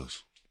some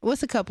cons.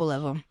 What's a couple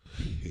of them?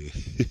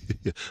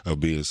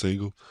 Of being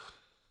single?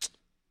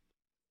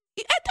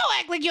 Don't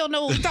act like you don't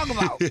know what we're talking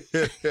about.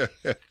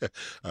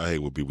 I hate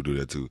when people do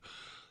that, too.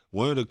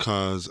 One of the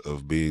cons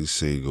of being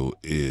single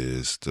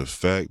is the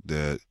fact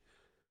that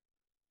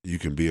you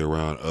can be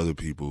around other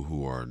people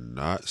who are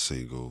not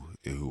single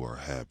and who are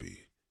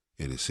happy.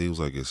 And it seems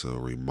like it's a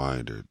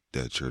reminder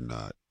that you're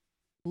not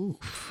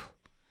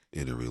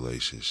in a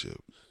relationship.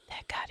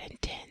 That got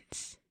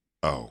intense.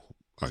 Oh,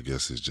 I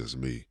guess it's just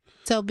me.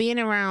 So being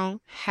around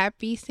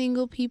happy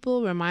single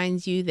people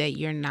reminds you that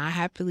you're not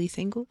happily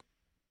single?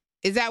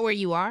 Is that where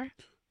you are?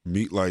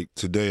 Like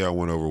today I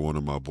went over one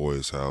of my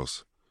boys'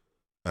 house.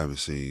 I haven't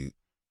seen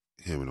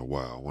him in a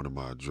while. One of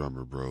my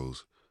drummer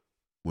bros.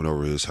 Went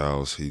over his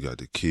house. He got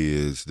the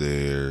kids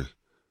there.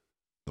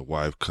 The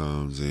wife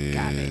comes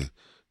in.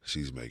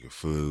 She's making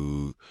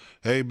food.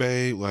 Hey,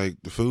 babe, like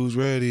the food's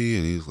ready.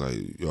 And he's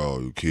like, yo,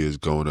 your kid's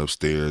going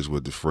upstairs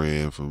with the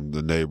friend from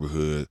the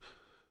neighborhood.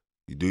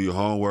 You do your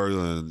homework.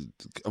 And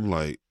I'm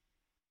like,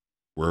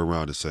 we're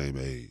around the same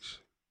age.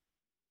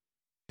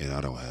 And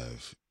I don't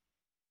have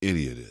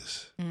any of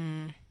this.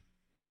 So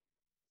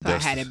I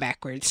had it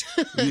backwards.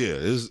 Yeah.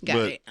 It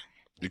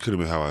could have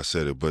been how I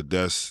said it, but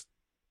that's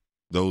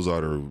the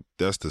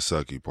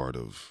sucky part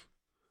of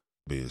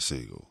being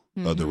single,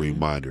 of the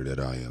reminder that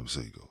I am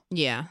single.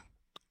 Yeah.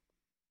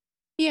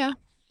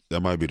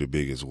 That might be the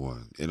biggest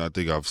one. And I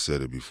think I've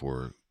said it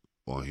before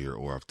on here,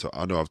 or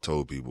I know I've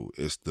told people,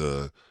 it's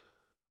one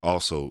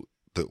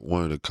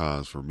of the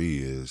cons for me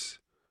is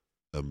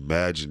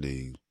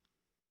imagining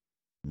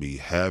me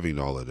having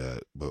all of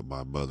that, but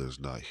my mother's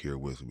not here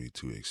with me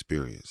to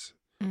experience.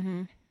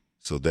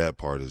 So that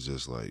part is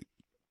just like,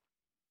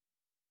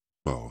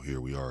 oh, here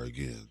we are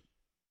again.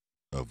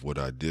 Of what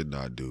I did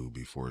not do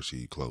before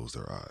she closed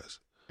her eyes.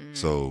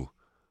 So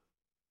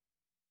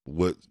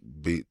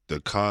the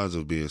cons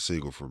of being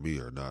single for me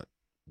are not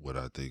what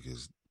I think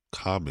is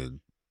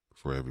common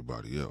for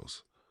everybody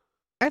else.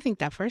 I think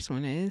that first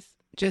one is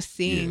just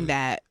seeing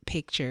that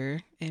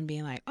picture and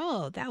being like,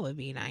 oh, that would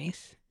be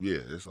nice. Yeah,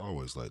 it's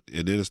always like,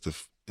 and then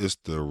it's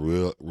the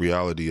real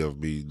reality of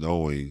me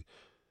knowing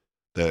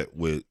that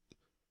with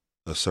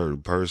a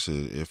certain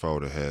person, if I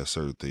would have had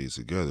certain things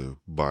together,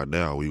 by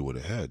now we would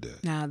have had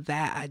that. Now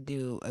that I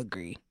do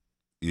agree.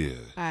 Yeah.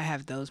 I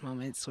have those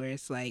moments where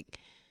it's like.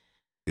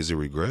 Is it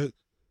regret?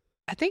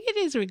 I think it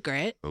is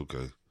regret.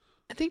 Okay.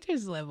 I think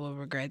there's a level of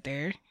regret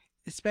there,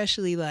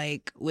 especially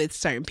like with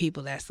certain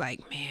people that's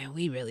like, man,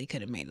 we really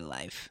could have made a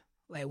life.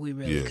 Like we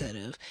really could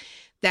have.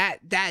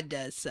 That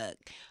does suck.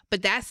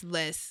 But that's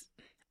less.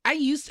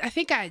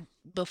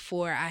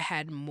 Before I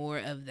had more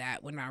of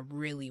that when I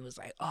really was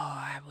like, oh,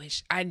 I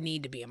wish I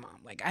need to be a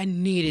mom. Like I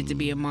needed to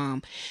be a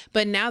mom.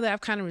 But now that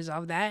I've kind of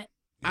resolved that,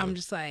 I'm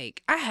just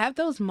like, I have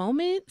those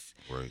moments.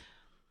 Right.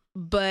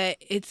 But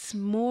it's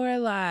more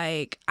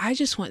like I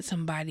just want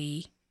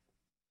somebody.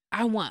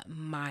 I want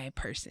my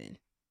person.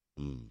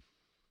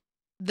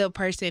 The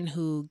person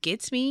who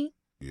gets me.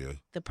 Yeah.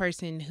 The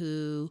person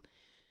who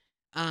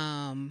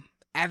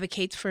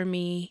advocates for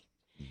me.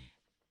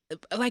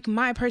 Like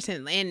my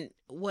person. And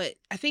what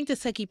I think the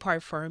sucky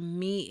part for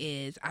me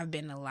is I've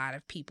been a lot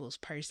of people's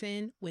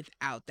person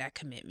without that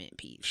commitment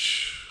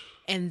piece.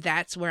 And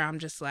that's where I'm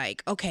just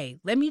like, okay,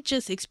 let me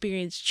just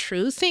experience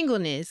true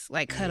singleness,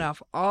 like cut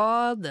off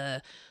all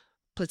the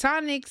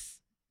platonics,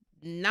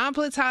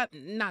 non-platonic,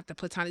 not the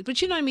platonic,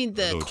 but you know what I mean?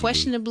 The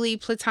questionably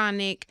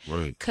platonic,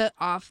 right. Cut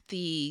off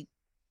the,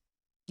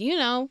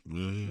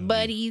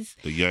 buddies.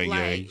 The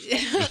yang.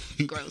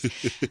 Gross.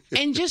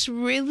 And just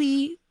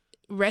really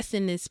rest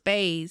in this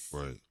space.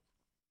 Right.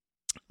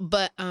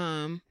 But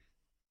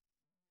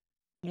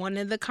one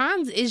of the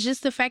cons is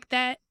just the fact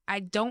that I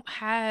don't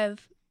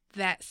have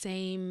that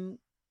same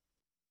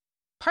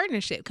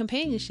partnership,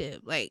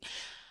 companionship. Like,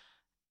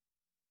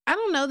 I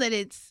don't know that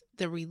it's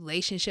the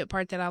relationship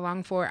part that I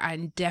long for. I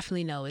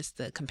definitely know it's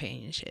the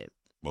companionship.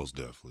 Most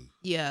definitely.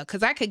 Yeah,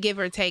 because I could give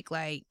or take,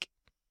 like,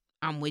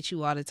 I'm with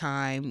you all the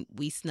time.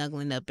 We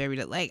snuggling up every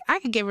day. Like, I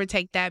could give or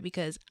take that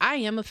because I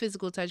am a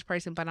physical touch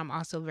person, but I'm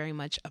also very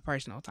much a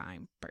personal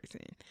time person.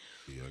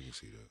 Yeah, I can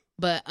see that.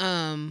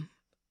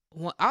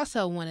 But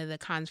also one of the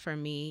cons for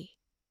me,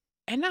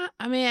 and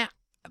I mean,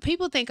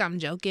 people think I'm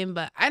joking,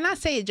 and I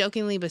say it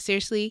jokingly, but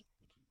seriously,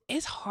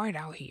 it's hard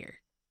out here.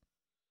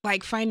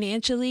 Like,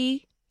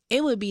 financially,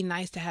 it would be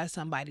nice to have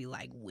somebody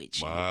like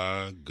with you.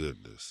 My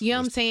goodness. You know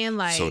what I'm saying?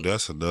 Like, so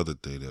that's another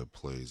thing that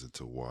plays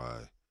into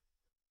why.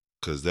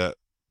 Because the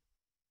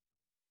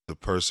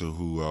person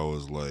who I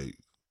was like,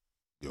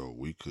 yo,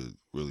 we could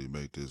really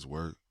make this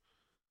work,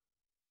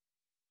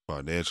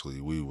 financially,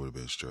 we would have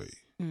been straight.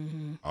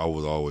 Mm-hmm. I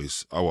would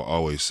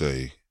always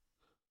say,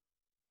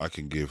 I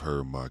can give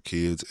her my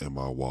kids and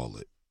my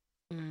wallet.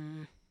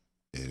 And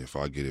if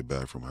I get it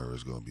back from her,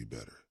 it's going to be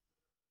better.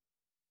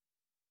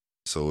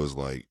 So it's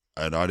like,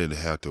 and I didn't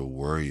have to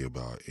worry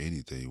about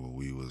anything when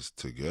we was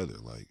together.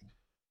 Like,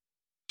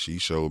 she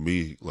showed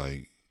me,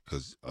 like,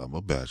 because I'm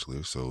a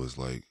bachelor, so it's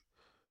like,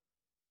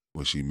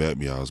 when she met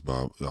me, I was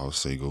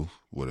single,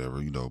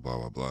 whatever, blah,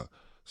 blah, blah.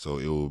 So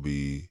it will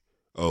be,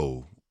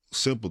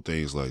 simple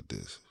things like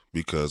this.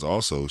 Because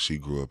also she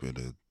grew up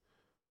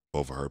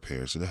both of her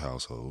parents in the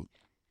household.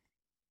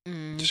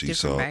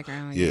 Different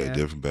background. Yeah,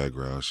 different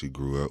background. She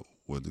grew up,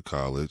 went to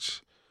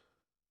college,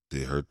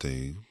 did her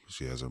thing.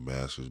 She has her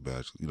master's,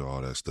 bachelor,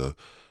 all that stuff.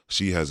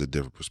 She has a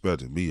different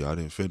perspective. Me, I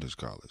didn't finish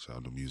college.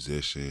 I'm a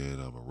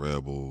musician. I'm a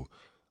rebel.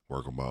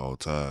 Work on my own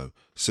time.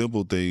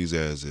 Simple things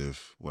as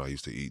if when I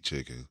used to eat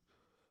chicken,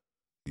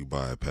 you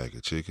buy a pack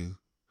of chicken,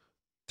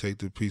 take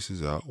the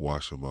pieces out,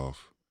 wash them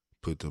off,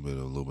 put them in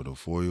aluminum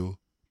foil,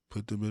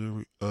 put them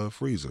in a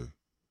freezer.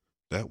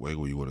 That way,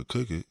 when you want to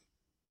cook it,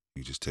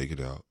 you just take it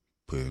out,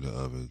 put it in the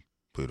oven,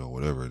 put it on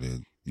whatever, and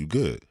then you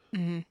good.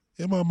 Mm-hmm.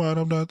 In my mind,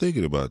 I'm not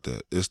thinking about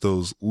that. It's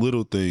those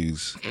little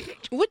things.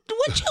 What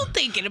you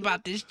thinking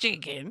about this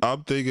chicken?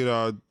 I'm thinking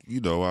I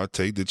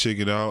take the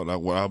chicken out, and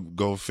I'm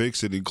going to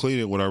fix it and clean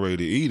it when I'm ready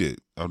to eat it.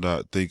 I'm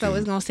not thinking. So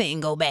it's going to sit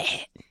and go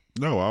bad.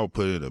 No, I'll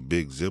put it in a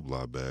big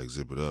Ziploc bag,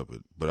 zip it up.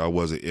 But I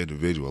wasn't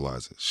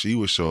individualizing. She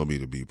was showing me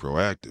to be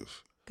proactive.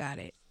 Got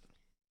it.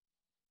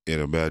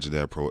 And imagine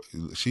that.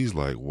 She's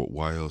like,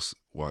 why else?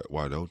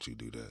 Why don't you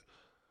do that?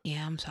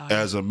 Yeah, I'm sorry.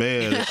 As a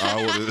man,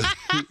 I would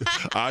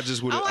have. I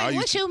just would have. Like,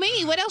 what you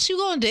mean? What else you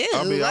gonna do?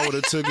 I mean, I would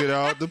have took it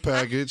out the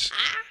package,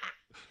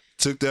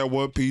 took that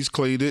one piece,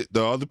 cleaned it.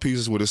 The other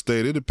pieces would have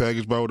stayed in the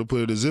package, but I would have put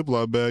it in a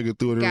Ziploc bag and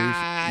threw it in. You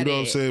know what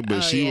I'm saying?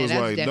 But she was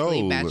like,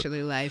 definitely no,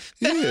 bachelor life.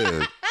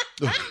 Yeah,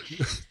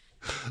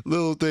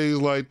 little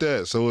things like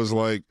that. So it's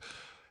like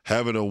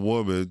having a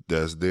woman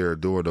that's there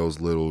doing those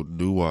little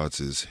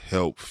nuances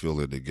help fill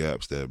in the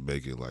gaps that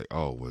make it like,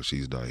 oh, when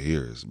she's not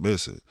here, it's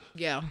missing.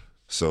 Yeah.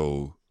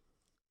 So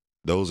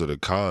those are the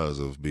cons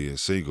of being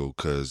single,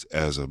 because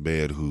as a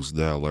man who's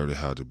now learning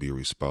how to be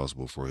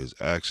responsible for his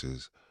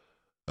actions,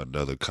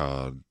 another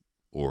con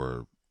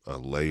or a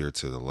layer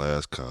to the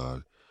last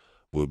con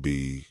would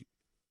be,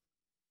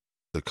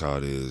 the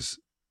con is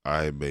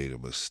I made a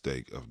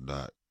mistake of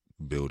not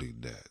building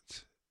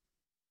that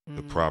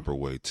the proper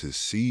way to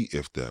see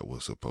if that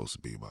was supposed to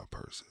be my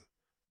person.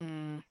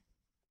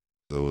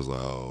 So it was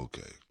like, oh,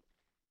 okay.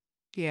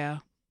 Yeah.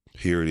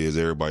 Here it is.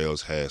 Everybody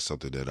else has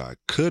something that I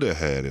could have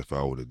had if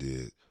I would have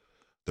did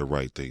the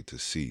right thing to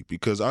see,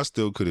 because I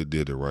still could have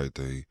did the right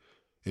thing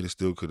and it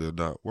still could have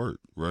not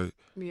worked, right?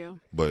 Yeah.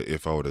 But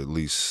if I would at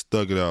least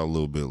stuck it out a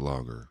little bit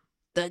longer.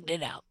 Thugged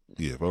it out.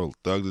 Yeah, if I would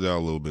have thugged it out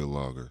a little bit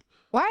longer.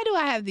 Why do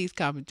I have these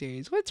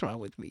commentaries? What's wrong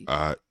with me?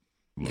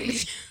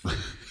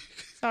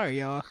 Sorry,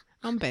 y'all.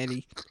 I'm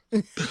petty.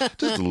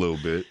 Just a little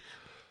bit.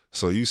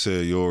 So you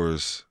said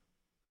yours.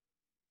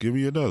 Give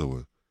me another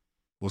one.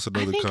 What's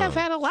another I think con? I've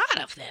had a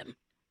lot of them.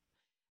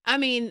 I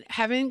mean,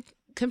 having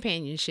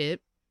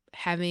companionship,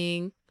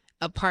 having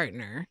a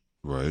partner.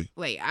 Right.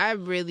 Like,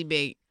 I'm really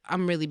big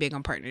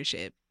on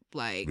partnership.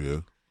 Like, yeah.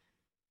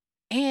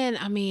 And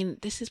I mean,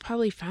 this is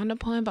probably frowned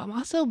upon, but I'm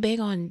also big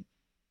on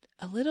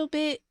a little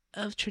bit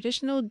of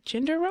traditional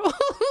gender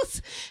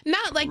roles.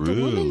 Not like the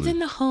woman's in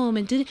the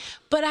home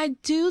but I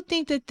do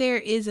think that there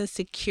is a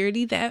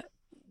security that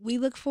we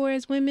look for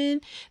as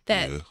women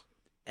that,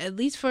 at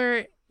least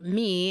for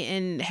me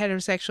and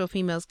heterosexual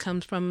females,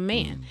 comes from a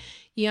man.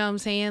 You know what I'm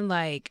saying?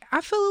 Like, I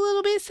feel a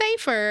little bit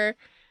safer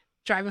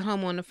driving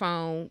home on the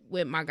phone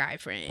with my guy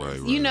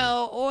friends, you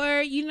know,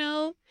 or, you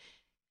know,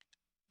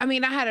 I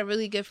mean, I had a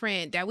really good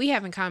friend that we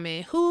have in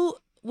common who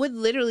would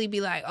literally be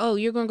like, oh,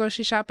 you're going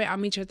grocery shopping? I'll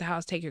meet you at the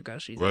house, take your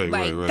groceries.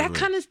 That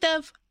kind of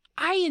stuff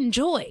I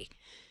enjoy.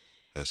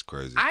 That's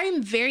crazy.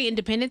 I'm very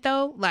independent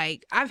though.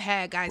 Like, I've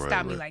had guys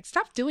stop me like,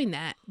 stop doing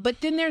that.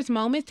 But then there's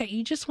moments that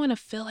you just want to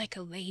feel like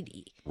a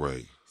lady.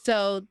 Right.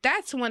 So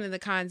that's one of the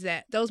cons,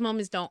 that those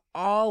moments don't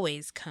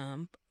always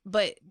come.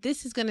 But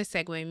this is going to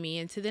segue me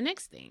into the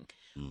next thing.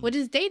 What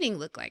does dating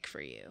look like for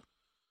you?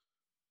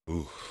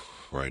 Ooh,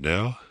 right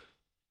now?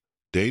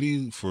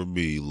 Dating for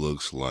me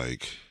looks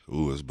like,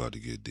 it's about to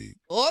get deep.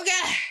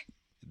 Okay.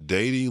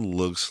 Dating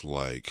looks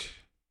like,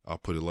 I'll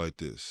put it like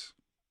this.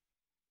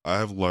 I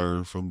have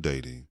learned from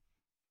dating,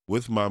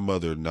 with my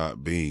mother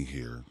not being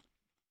here,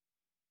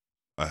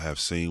 I have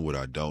seen what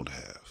I don't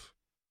have.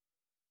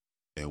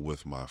 And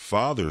with my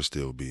father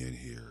still being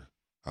here,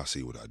 I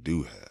see what I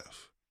do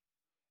have.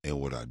 And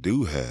what I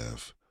do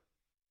have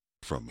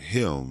from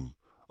him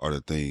are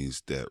the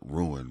things that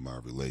ruin my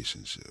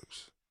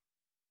relationships.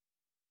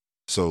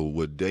 So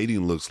what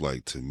dating looks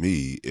like to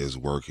me is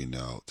working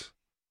out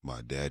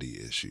my daddy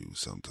issues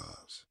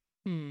sometimes.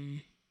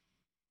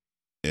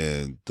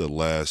 And the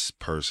last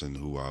person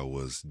who I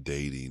was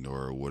dating,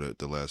 or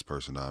the last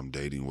person I'm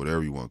dating,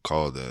 whatever you want to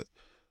call that,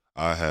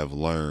 I have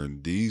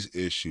learned these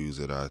issues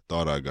that I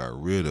thought I got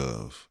rid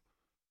of,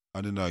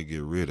 I did not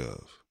get rid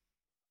of.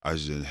 I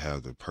just didn't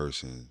have the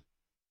person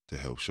to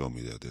help show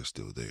me that they're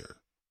still there.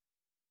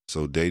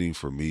 So dating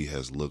for me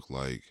has looked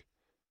like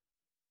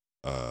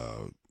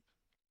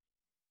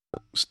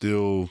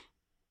still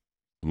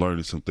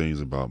learning some things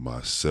about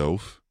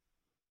myself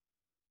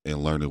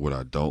and learning what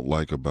I don't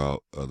like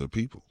about other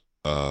people.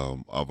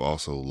 I've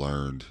also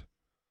learned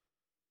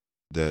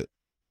that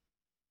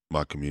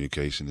my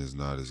communication is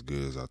not as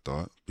good as I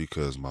thought,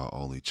 because my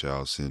only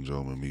child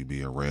syndrome and me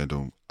being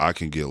random, I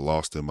can get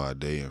lost in my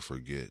day and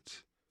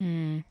forget.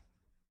 And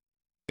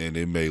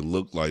it may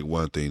look like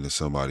one thing to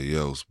somebody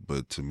else,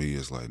 but to me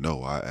it's like,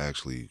 no, I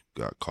actually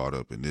got caught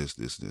up in this,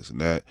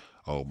 and that.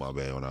 Oh, my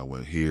bad, when I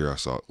went here, I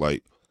saw,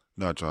 like,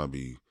 not trying to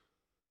be,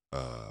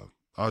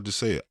 I'll just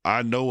say it.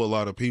 I know a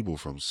lot of people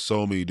from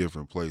so many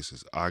different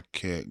places. I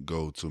can't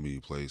go too many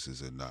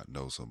places and not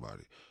know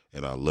somebody.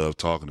 And I love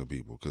talking to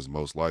people, because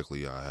most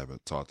likely I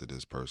haven't talked to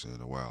this person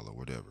in a while or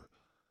whatever.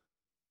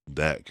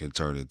 That can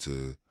turn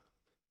into,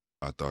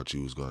 I thought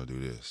you was going to do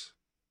this.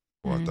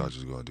 Or I thought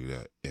you was going to do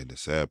that. And the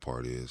sad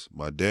part is,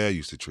 my dad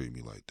used to treat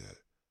me like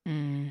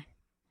that.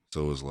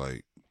 So it's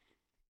like.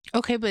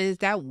 Okay, but is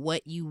that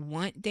what you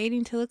want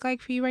dating to look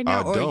like for you right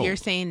now? Or you're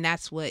saying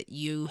that's what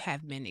you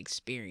have been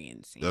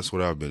experiencing? That's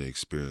what I've been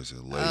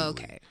experiencing lately.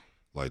 Okay.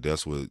 Like,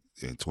 that's what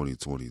in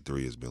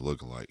 2023 has been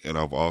looking like. And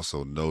I've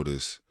also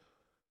noticed,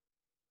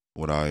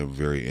 when I am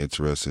very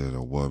interested in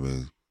a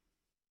woman,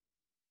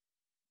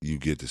 you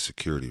get the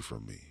security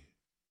from me.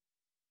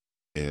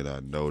 And I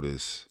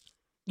notice.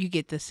 You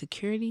get the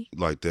security?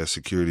 Like that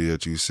security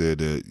that you said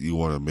that you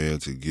want a man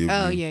to give you.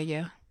 Oh,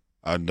 yeah.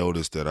 I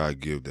noticed that I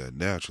give that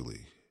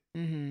naturally.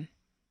 And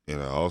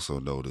I also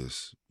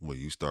notice when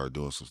you start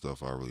doing some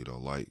stuff I really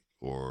don't like,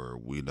 or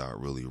we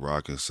not really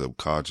rocking,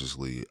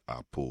 subconsciously, I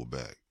pull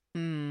back.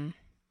 And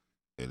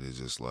it's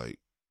just like,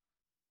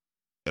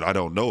 and I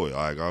don't know it.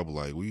 Like, I'm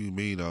like, what do you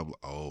mean? I'm like,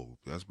 oh,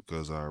 that's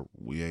because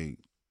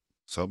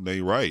something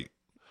ain't right.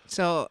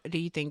 So do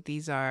you think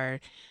these are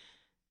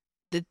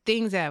the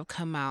things that have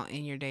come out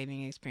in your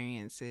dating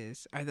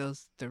experiences? Are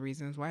those the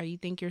reasons why you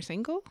think you're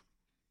single?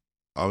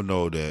 I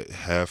know that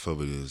half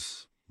of it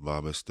is my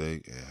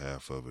mistake and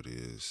half of it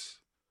is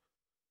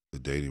the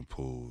dating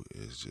pool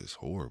is just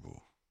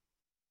horrible.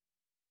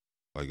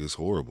 Like, it's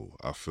horrible.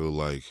 I feel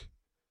like,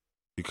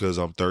 because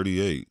I'm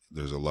 38,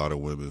 there's a lot of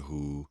women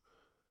who,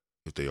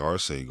 if they are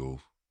single,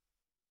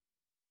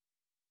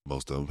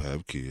 most of them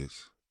have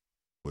kids,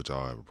 which I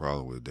don't have a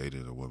problem with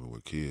dating a woman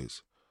with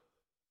kids.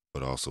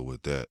 But also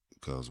with that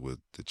comes with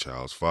the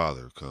child's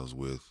father, comes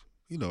with,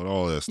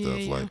 all that stuff.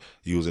 Yeah. Like,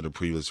 you was in a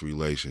previous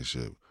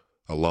relationship,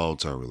 a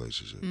long-term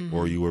relationship,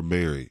 or you were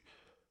married.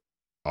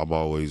 I'm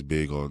always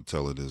big on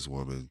telling this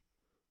woman,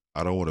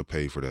 I don't want to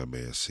pay for that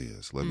man's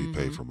sins. Let me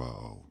pay for my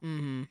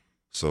own.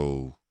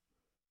 So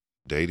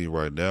dating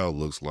right now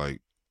looks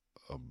like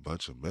a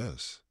bunch of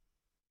mess.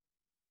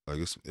 Like,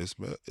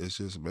 it's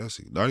just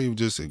messy. Not even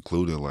just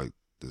including like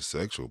the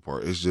sexual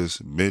part. It's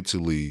just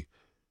mentally,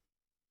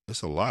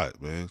 it's a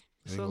lot, man.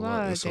 It's a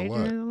lot. Dating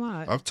is a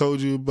lot. I've told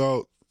you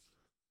about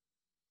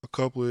a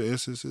couple of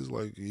instances,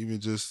 like even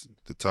just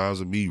the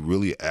times of me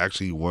really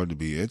actually wanting to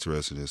be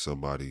interested in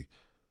somebody.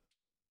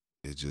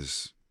 It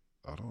just,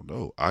 I don't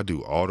know. I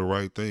do all the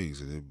right things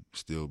and it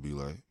still be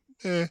like,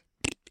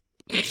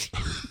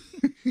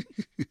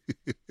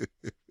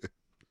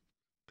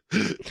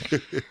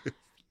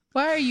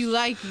 Why are you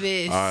like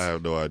this? I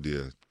have no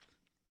idea.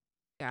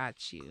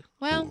 Got you.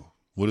 Well,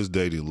 what does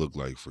dating look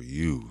like for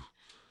you?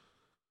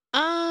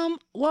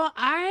 Well,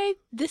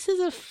 this is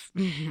a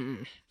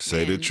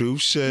say the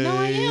truth, Shay. No,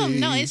 I am.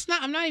 No, it's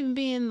not. I'm not even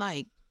being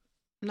like,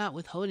 not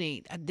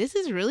withholding. This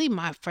is really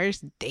my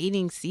first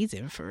dating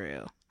season for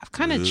real. I've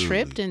kind of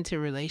tripped into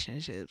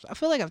relationships. I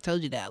feel like I've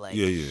told you that. Like,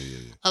 yeah.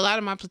 A lot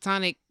of my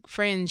platonic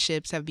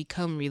friendships have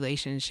become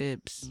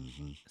relationships.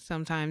 Mm-hmm.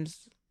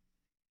 Sometimes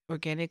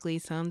organically,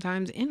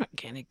 sometimes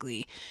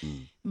inorganically.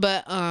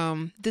 But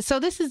so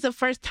this is the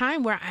first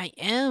time where I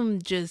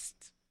am just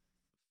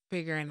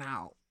figuring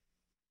out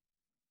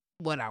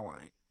what I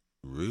want.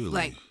 Really?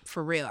 Like,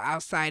 for real,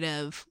 outside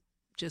of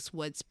just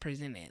what's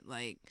presented.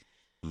 Like,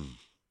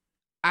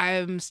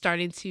 I'm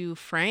starting to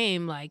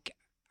frame, like,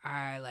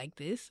 I like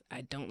this,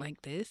 I don't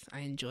like this,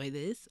 I enjoy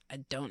this, I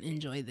don't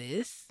enjoy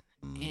this.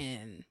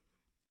 And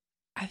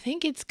I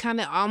think it's kind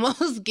of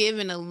almost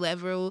given a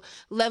level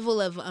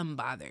of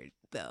unbothered,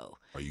 though.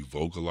 Are you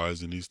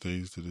vocalizing these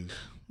things to this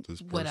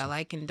person? What I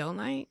like and don't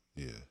like?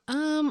 Yeah.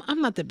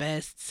 I'm not the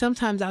best.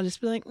 Sometimes I'll just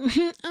be like,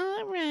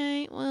 all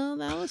right, well,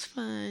 that was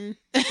fun.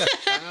 But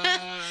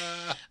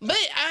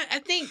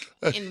I think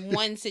in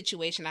one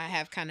situation I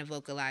have kind of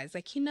vocalized,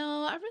 like,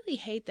 I really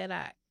hate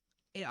that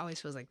it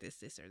always feels like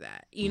this or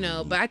that,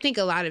 but I think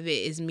a lot of it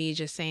is me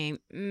just saying,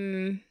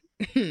 no.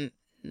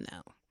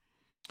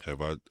 I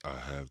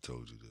have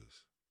told you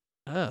this.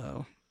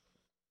 Oh.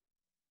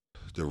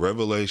 The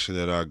revelation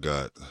that I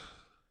got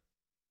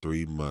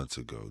 3 months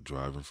ago,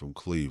 driving from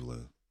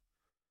Cleveland,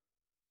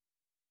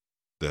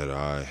 that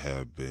I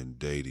have been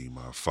dating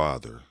my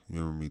father. You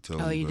remember me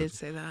telling you? Oh, you did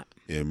say that.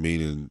 And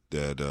meaning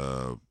that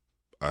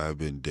I have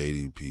been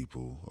dating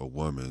people, a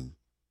woman.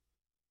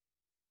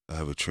 I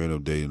have a trend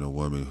of dating a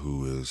woman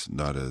who is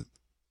not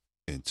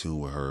in tune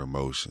with her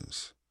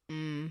emotions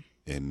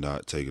and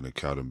not taking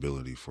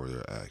accountability for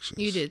their actions.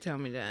 You did tell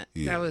me that.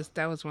 Yeah.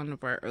 That was one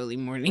of our early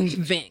morning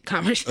vent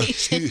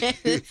conversations.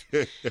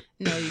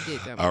 No, you did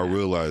tell me I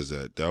realized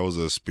that was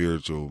a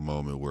spiritual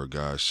moment where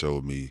God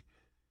showed me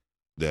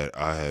that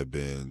I had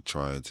been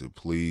trying to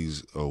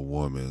please a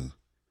woman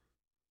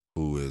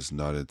who is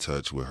not in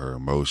touch with her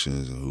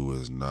emotions and who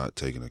is not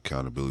taking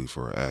accountability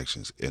for her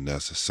actions. And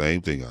that's the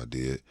same thing I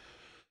did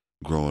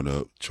growing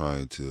up,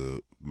 trying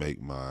to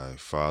make my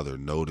father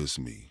notice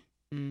me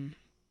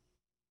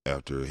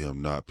after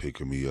him not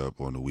picking me up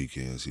on the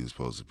weekends he was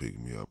supposed to pick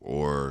me up.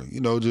 Or,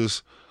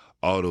 just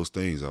all those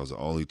things. I was the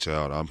only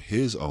child. I'm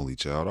his only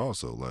child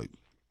also. Like,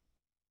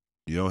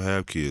 you don't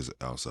have kids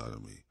outside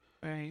of me.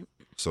 Right.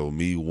 So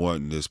me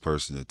wanting this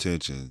person's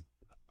attention,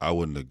 I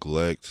would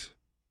neglect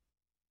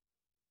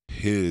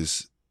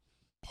his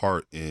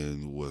part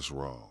in what's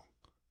wrong.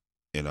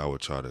 And I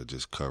would try to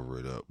just cover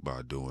it up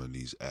by doing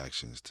these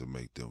actions to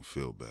make them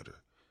feel better.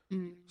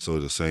 So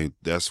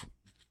that's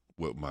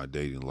what my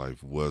dating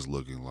life was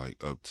looking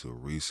like up to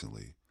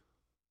recently.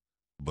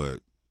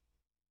 But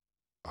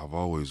I've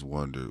always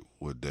wondered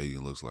what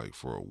dating looks like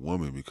for a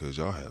woman, because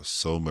y'all have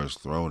so much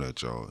thrown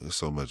at y'all. There's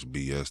so much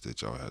BS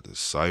that y'all had to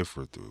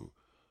cipher through.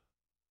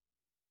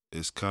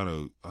 It's kind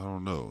of, I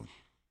don't know.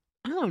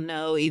 I don't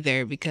know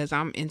either, because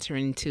I'm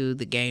entering into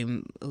the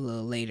game a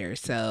little later.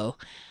 So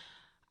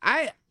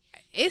I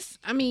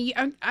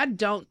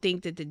don't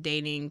think that the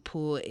dating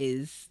pool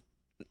is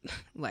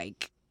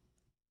like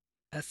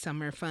a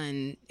summer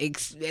fun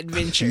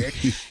adventure.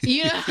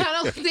 I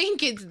don't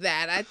think it's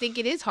that. I think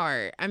it is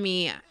hard. I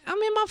mean, I'm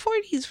in my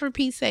 40s, for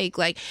peace sake.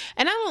 Like,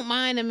 and I don't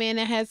mind a man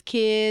that has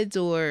kids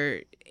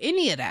or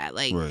any of that.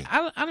 Like, right.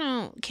 I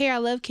don't care. I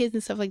love kids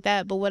and stuff like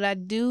that. But what I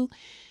do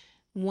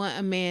want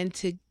a man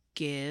to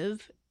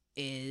give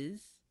is,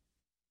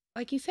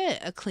 like you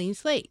said, a clean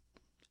slate.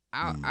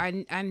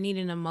 I need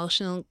an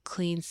emotional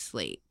clean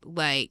slate.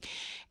 Like,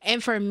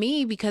 and for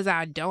me, because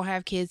I don't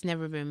have kids,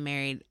 never been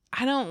married,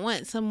 I don't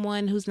want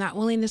someone who's not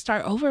willing to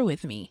start over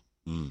with me.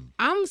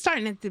 I'm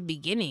starting at the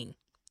beginning.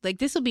 Like,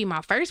 this will be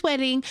my first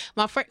wedding.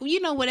 My first,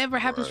 whatever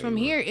happens from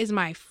here is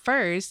my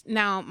first.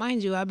 Now,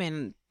 mind you, I've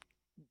been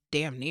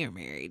damn near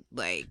married.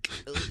 Like,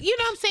 you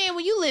know what I'm saying?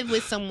 When you live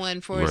with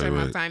someone for a certain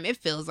amount of time, it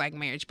feels like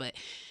marriage. But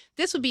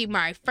this would be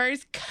my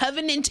first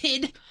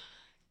covenanted.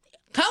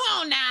 Come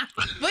on now.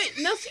 But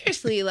no,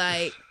 seriously,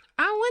 like,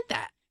 I want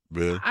that.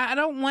 Yeah. I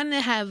don't want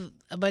to have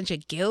a bunch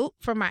of guilt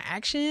for my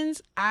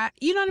actions.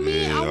 You know what I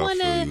mean? Yeah,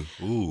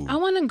 I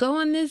want to go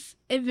on this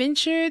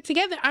adventure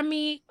together. I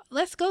mean,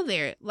 let's go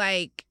there.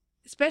 Like,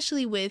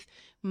 especially with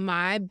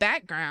my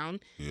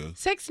background,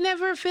 sex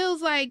never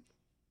feels like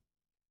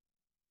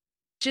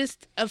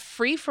just a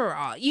free for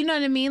all. You know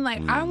what I mean?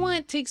 Like, I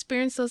want to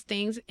experience those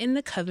things in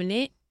the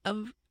covenant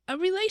of a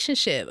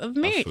relationship, of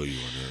marriage. I feel you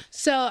on that.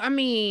 So, I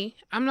mean,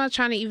 I'm not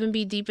trying to even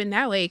be deep in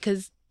that way,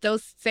 because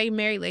those same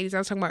married ladies I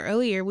was talking about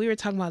earlier, we were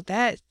talking about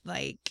that.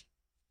 Like,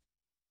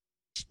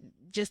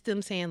 just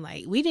them saying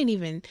like,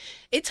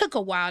 it took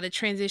a while to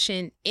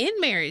transition in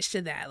marriage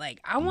to that. Like,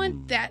 I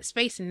want that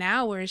space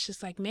now where it's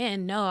just like,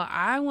 man, no,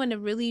 I want to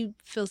really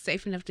feel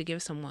safe enough to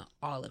give someone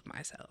all of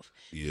myself.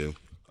 Yeah,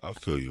 I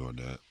feel you on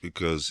that,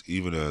 because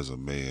even as a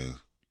man,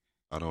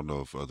 I don't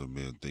know if other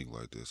men think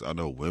like this. I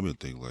know women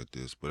think like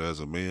this, but as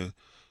a man,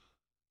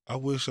 I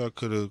wish I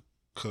could have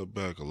cut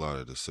back a lot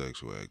of the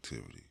sexual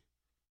activity.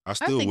 I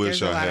still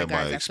wish I had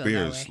my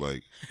experience.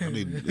 Like, I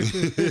need.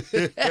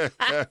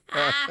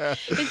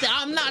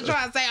 I'm not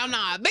trying to say I'm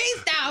not a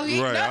beast out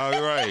here. Right,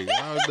 all right.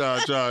 I'm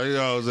not trying. You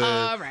know what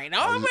I'm saying?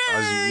 All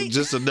right.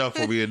 Just enough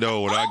for me to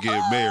know when I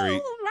get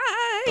married,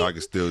 I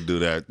can still do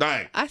that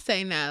thing. I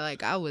say now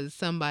like I was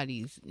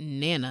somebody's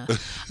nana.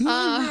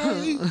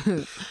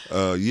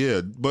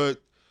 Yeah,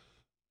 but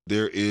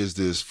there is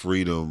this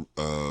freedom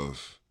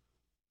of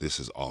this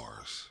is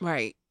ours.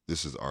 Right.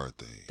 This is our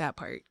thing. That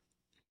part.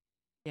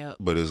 Yep.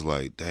 But it's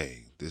like,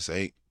 dang, this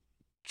ain't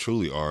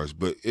truly ours.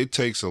 But it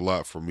takes a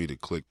lot for me to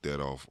click that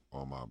off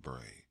on my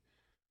brain.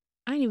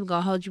 I ain't even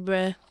gonna hold you,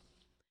 bruh.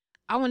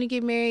 I want to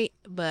get married,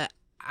 but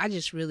I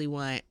just really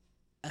want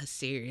a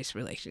serious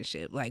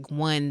relationship. Like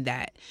one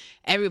that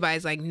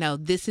everybody's like, no,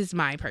 this is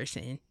my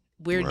person.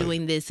 We're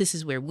doing this. This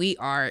is where we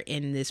are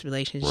in this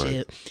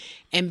relationship,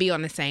 and be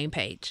on the same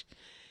page.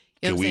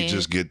 You know Can we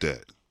just get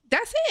that?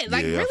 That's it.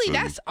 Like, really,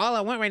 that's all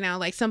I want right now.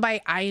 Like somebody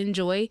I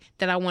enjoy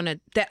that I want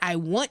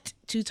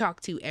to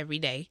talk to every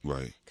day.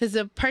 Right. Because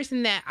the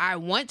person that I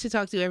want to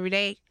talk to every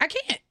day, I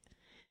can't.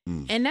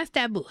 And that's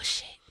that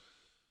bullshit.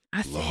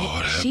 I said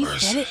it. She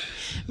said it.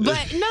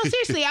 But no,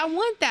 seriously, I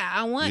want that.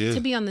 I want to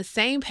be on the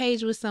same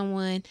page with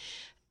someone.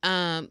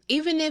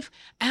 Even if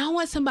I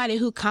want somebody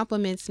who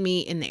compliments me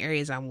in the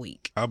areas I'm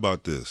weak. How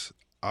about this?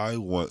 I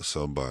want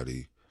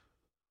somebody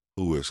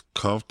who is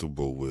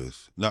comfortable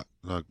with not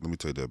let me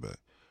take that back.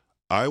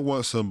 I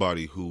want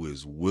somebody who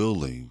is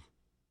willing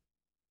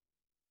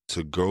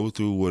to go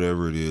through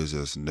whatever it is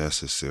that's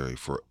necessary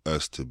for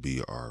us to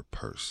be our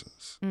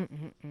persons.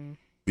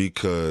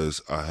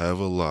 Because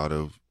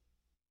I've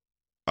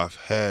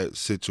had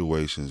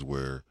situations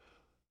where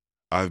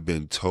I've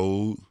been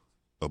told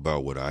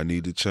about what I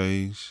need to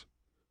change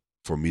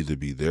for me to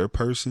be their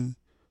person,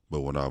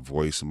 but when I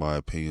voice my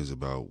opinions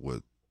about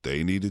what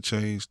they need to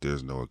change,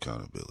 there's no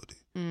accountability.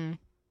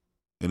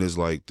 And it's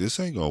like, this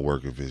ain't gonna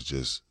work if it's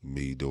just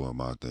me doing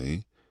my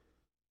thing.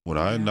 When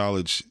I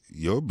acknowledge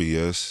your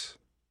BS,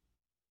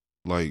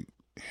 like,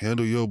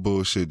 handle your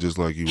bullshit just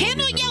like you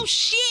handle your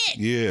shit.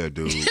 Yeah,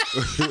 dude.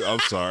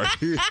 I'm sorry.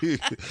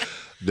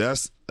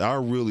 I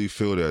really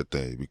feel that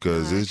thing,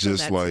 because it's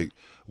just like,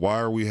 why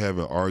are we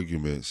having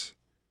arguments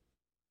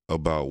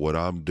about what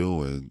I'm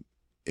doing,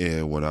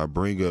 and when I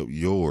bring up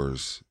your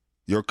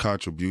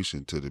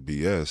contribution to the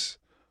BS,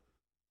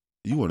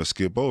 you want to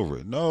skip over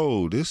it?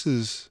 No,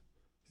 it's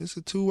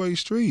a two-way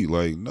street.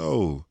 Like,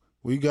 no,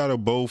 we got to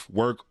both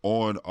work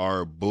on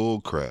our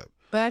bull crap.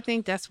 But I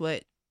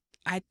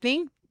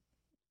think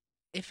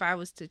if I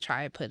was to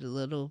try to put a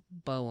little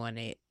bow on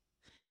it,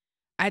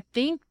 I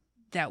think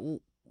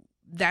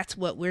that's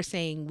what we're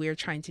saying we're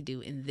trying to do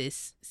in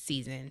this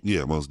season.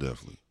 Yeah, most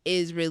definitely.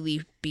 Is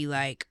really be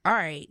like, all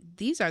right,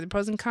 these are the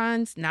pros and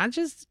cons, not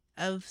just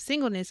of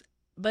singleness,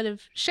 but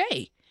of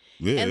Shay.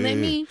 Yeah, and let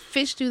me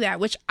fish through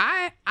that, which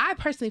I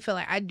personally feel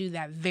like I do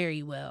that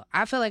very well.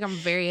 I feel like I'm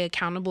very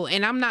accountable,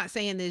 and I'm not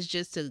saying this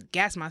just to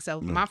gas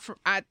myself. No.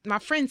 My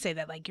friends say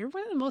that, like, you're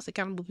one of the most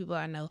accountable people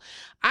I know.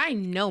 I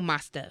know my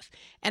stuff,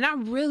 and I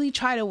really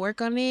try to work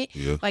on it.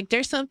 Yeah. Like,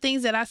 there's some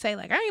things that I say,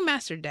 like, I ain't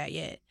mastered that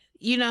yet.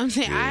 You know what I'm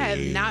saying? Yeah, I have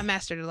not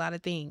mastered a lot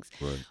of things,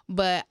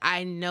 but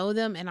I know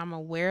them, and I'm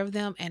aware of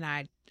them, and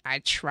I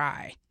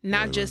try.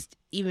 Not just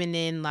even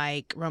in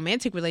like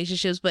romantic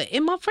relationships, but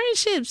in my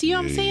friendships. You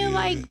know what I'm saying?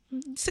 Like,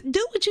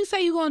 do what you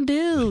say you're gonna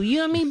do. You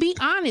know what I mean? Be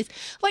honest.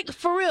 Like,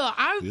 for real.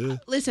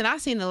 Listen,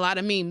 I've seen a lot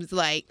of memes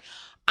like,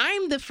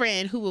 I'm the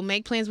friend who will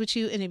make plans with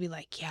you and it'd be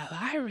like, yeah,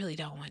 I really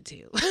don't want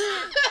to.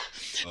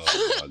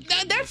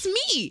 That's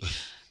me.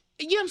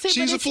 You know what I'm saying?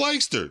 She's a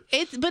flakester.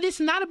 But it's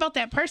not about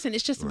that person.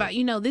 It's just about,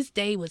 this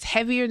day was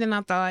heavier than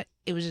I thought.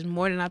 It was just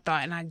more than I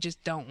thought, and I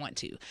just don't want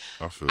to.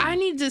 I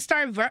need to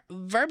start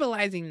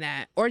verbalizing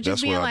that, or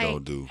just being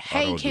like,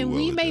 hey, can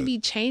we maybe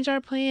change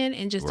our plan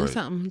and just do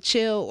something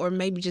chill, or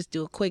maybe just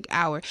do a quick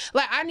hour?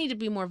 Like, I need to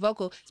be more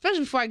vocal,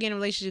 especially before I get in a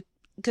relationship,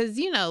 because,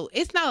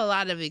 it's not a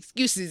lot of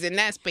excuses in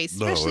that space,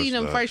 especially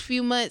in the first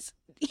few months.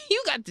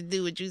 You got to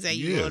do what you say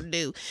you're going to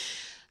do.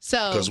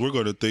 So, because we're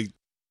going to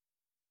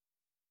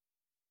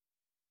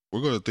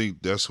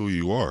think that's who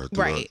you are.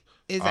 Right.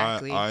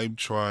 Exactly. I'm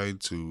trying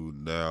to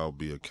now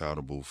be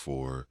accountable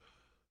for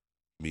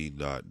me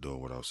not doing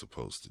what I'm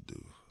supposed to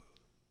do,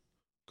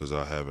 because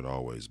I haven't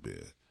always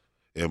been.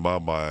 In my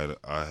mind,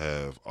 I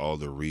have all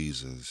the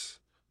reasons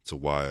to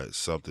why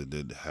something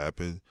didn't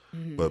happen,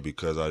 but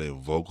because I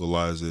didn't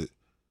vocalize it,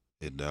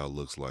 it now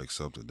looks like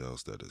something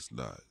else that it's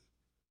not.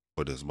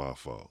 But it's my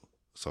fault.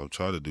 So I'm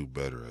trying to do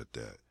better at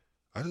that.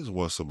 I just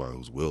want somebody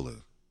who's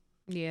willing.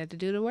 Yeah, to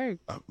do the work.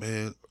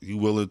 Man, you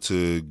willing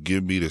to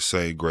give me the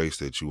same grace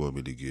that you want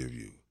me to give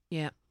you?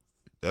 Yeah.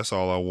 That's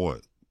all I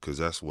want. because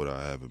that's what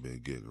I haven't been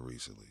getting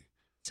recently.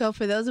 So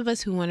for those of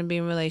us who want to be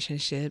in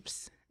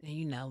relationships, and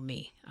you know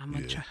me, I'm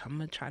gonna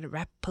try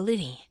to pull it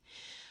in,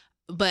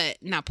 but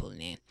not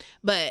pulling in.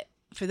 But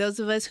for those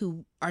of us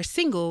who are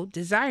single,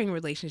 desiring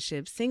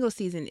relationships, single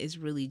season is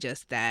really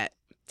just that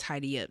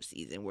tidy up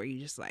season where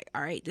you're just like,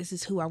 all right, this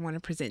is who I want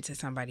to present to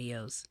somebody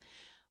else.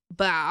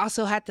 But I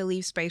also have to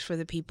leave space for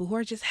the people who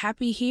are just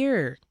happy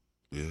here.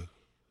 Yeah.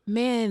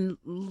 Man,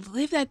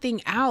 live that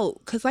thing out.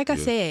 Because like I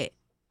said,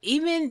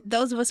 even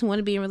those of us who want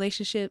to be in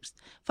relationships,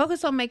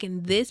 focus on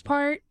making this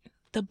part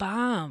the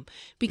bomb.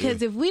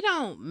 Because if we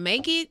don't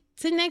make it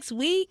to next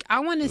week, I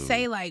want to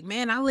say like,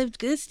 man, I lived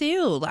good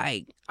still.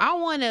 Like, I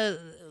want to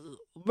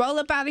roll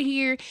up out of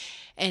here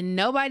and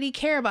nobody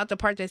care about the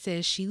part that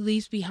says she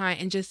leaves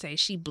behind and just say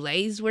she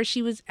blazed where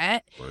she was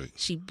at. Right.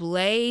 She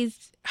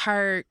blazed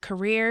her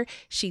career.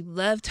 She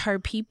loved her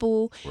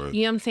people. Right.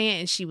 You know what I'm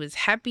saying? And she was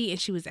happy and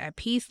she was at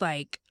peace.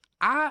 Like,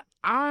 I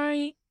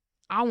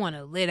want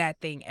to live that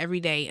thing every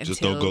day until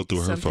just don't go through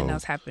her something phone.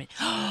 Else happened.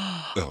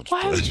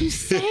 Why would you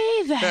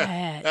say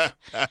that?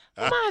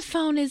 My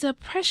phone is a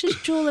precious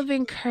jewel of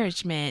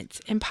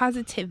encouragement and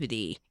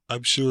positivity.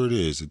 I'm sure it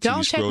is. Until don't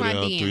you scroll check my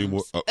down DMs. 3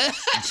 more. Oh.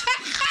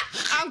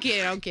 I'm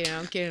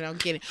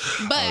kidding.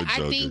 But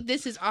I think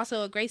this is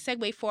also a great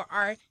segue for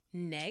our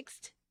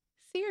next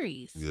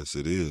series. Yes,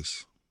 it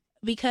is.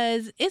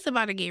 Because it's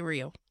about to get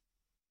real.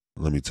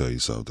 Let me tell you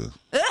something.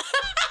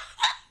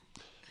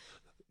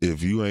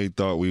 If you ain't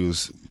thought we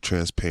was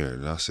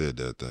transparent, and I said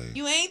that thing.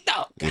 You ain't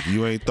thought. If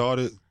you ain't thought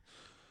it.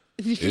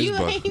 If you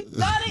ain't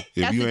thought it.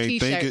 If that's you a ain't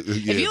t-shirt. think it.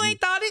 If you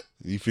ain't thought it.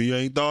 If you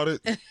ain't thought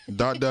it. ...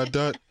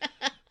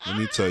 Let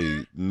me tell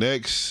you,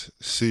 next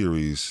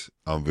series,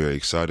 I'm very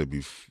excited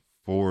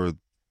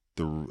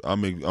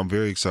I'm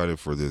very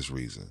excited for this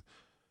reason.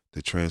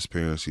 The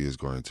transparency is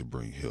going to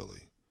bring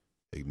healing.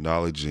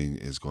 Acknowledging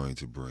is going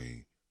to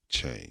bring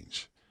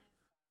change.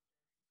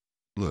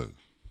 Look,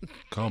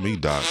 call me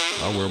Doc.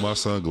 I wear my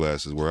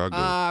sunglasses where I go.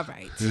 All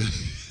right.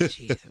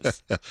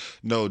 Jesus.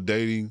 No,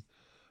 dating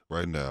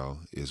right now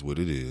is what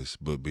it is,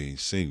 but being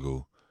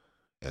single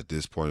at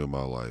this point in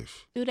my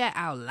life. Do that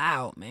out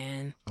loud,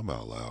 man. I'm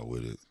out loud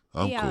with it.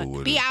 I'm cool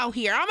with it. Be out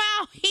here. I'm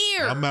out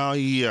here. I'm out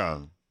here.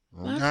 Okay.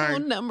 My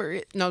phone number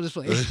is... No, just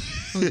playing.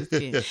 I'm just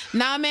kidding.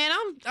 Nah, man,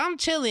 I'm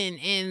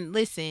chilling. And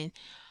listen,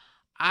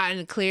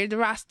 I cleared the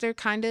roster,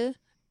 kind of.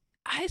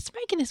 It's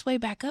making its way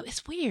back up.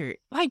 It's weird.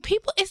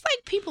 It's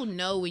like people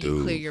know when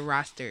you clear your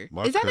roster.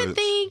 Is that a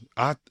thing?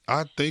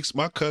 I think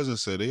my cousin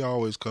said they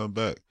always come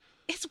back.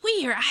 It's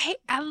weird.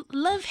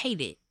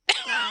 hate it.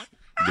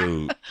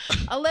 Dude.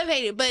 I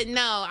hate it. But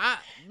no,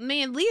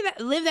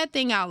 live that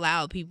thing out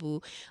loud,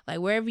 people. Like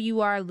wherever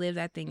you are, live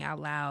that thing out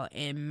loud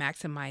and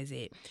maximize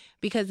it.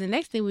 Because the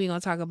next thing we're going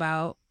to talk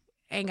about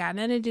ain't got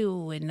nothing to do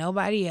with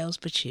nobody else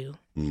but you.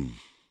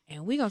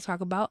 And we're going to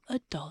talk about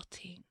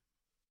adulting.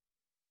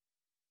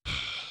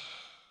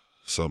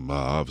 Something I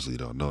obviously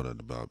don't know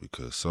nothing about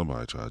because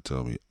somebody tried to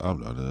tell me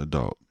I'm not an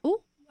adult.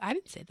 Ooh, I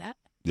didn't say that.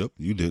 Yep,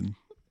 you didn't.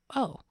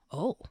 Oh.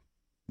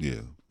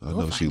 Yeah, I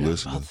know she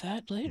listening. About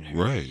that later.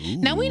 Right. Ooh.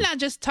 Now, we're not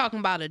just talking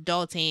about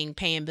adulting,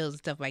 paying bills and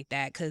stuff like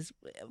that, because,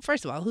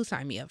 first of all, who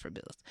signed me up for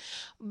bills?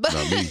 But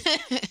not me.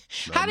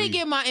 How did you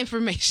get my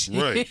information?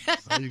 Right.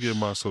 How you get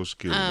my social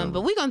security number?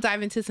 But we're going to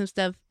dive into some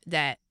stuff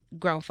that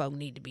grown folk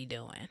need to be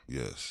doing.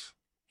 Yes.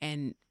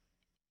 And,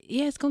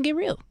 yeah, it's going to get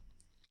real.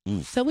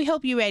 Oof. So we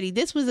hope you're ready.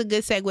 This was a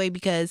good segue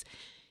because,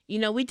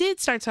 we did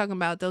start talking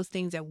about those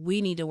things that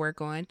we need to work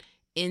on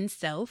in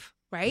self,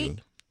 right?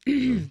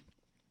 Yeah.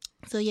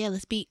 So, yeah,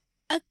 let's be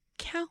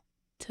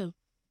accountable.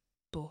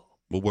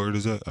 What word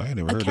is that? I ain't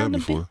never heard that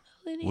before.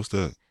 What's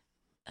that?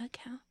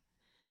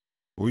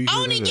 Where you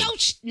Owning your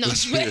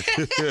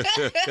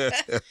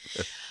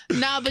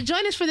No, but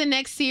join us for the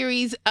next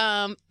series.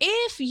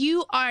 If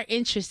you are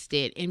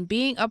interested in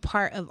being a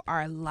part of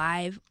our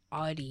live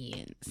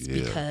audience,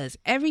 because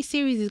every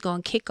series is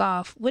going to kick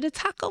off with a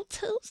Taco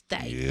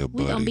Tuesday. Yeah,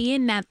 we're going to be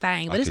in that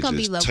thing, but it's going to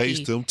be low-key.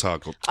 Taste them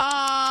tacos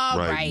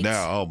right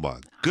now. Oh, my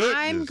goodness.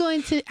 I'm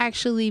going to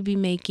actually be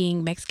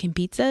making Mexican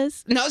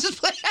pizzas. No, just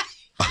play.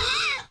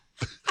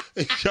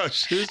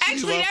 Actually,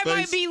 that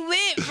might be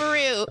lit for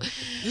real.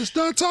 It's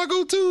not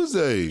Taco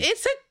Tuesday.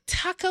 It's a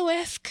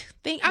taco-esque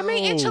thing. I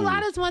mean,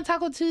 enchiladas won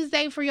Taco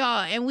Tuesday for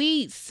y'all, and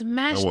we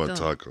smashed them. I want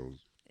tacos.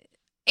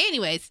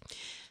 Anyways,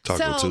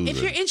 Taco Tuesday.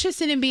 If you're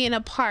interested in being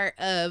a part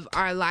of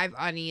our live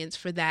audience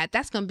for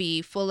that's going to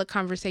be full of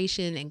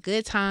conversation and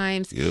good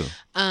times. Yeah.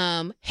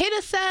 Hit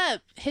us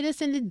up. Hit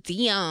us in the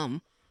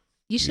DM.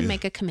 You should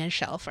make a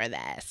commercial for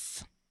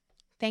this.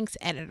 Thanks,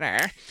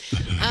 editor.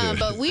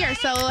 But we are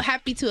so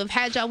happy to have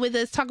had y'all with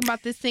us talking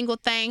about this single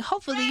thing.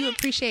 Hopefully you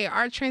appreciate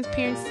our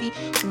transparency.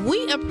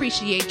 We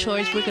appreciate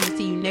yours. We're going to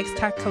see you next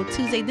Taco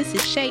Tuesday. This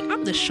is Shay.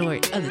 I'm the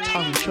short of the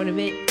tall and short of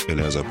it. And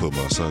as I put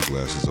my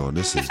sunglasses on,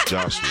 this is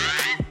Joshua,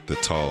 the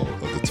tall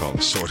of the tall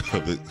and short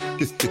of it.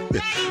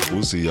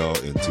 We'll see y'all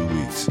in 2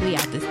 weeks. We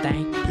out this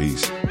thing.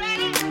 Peace.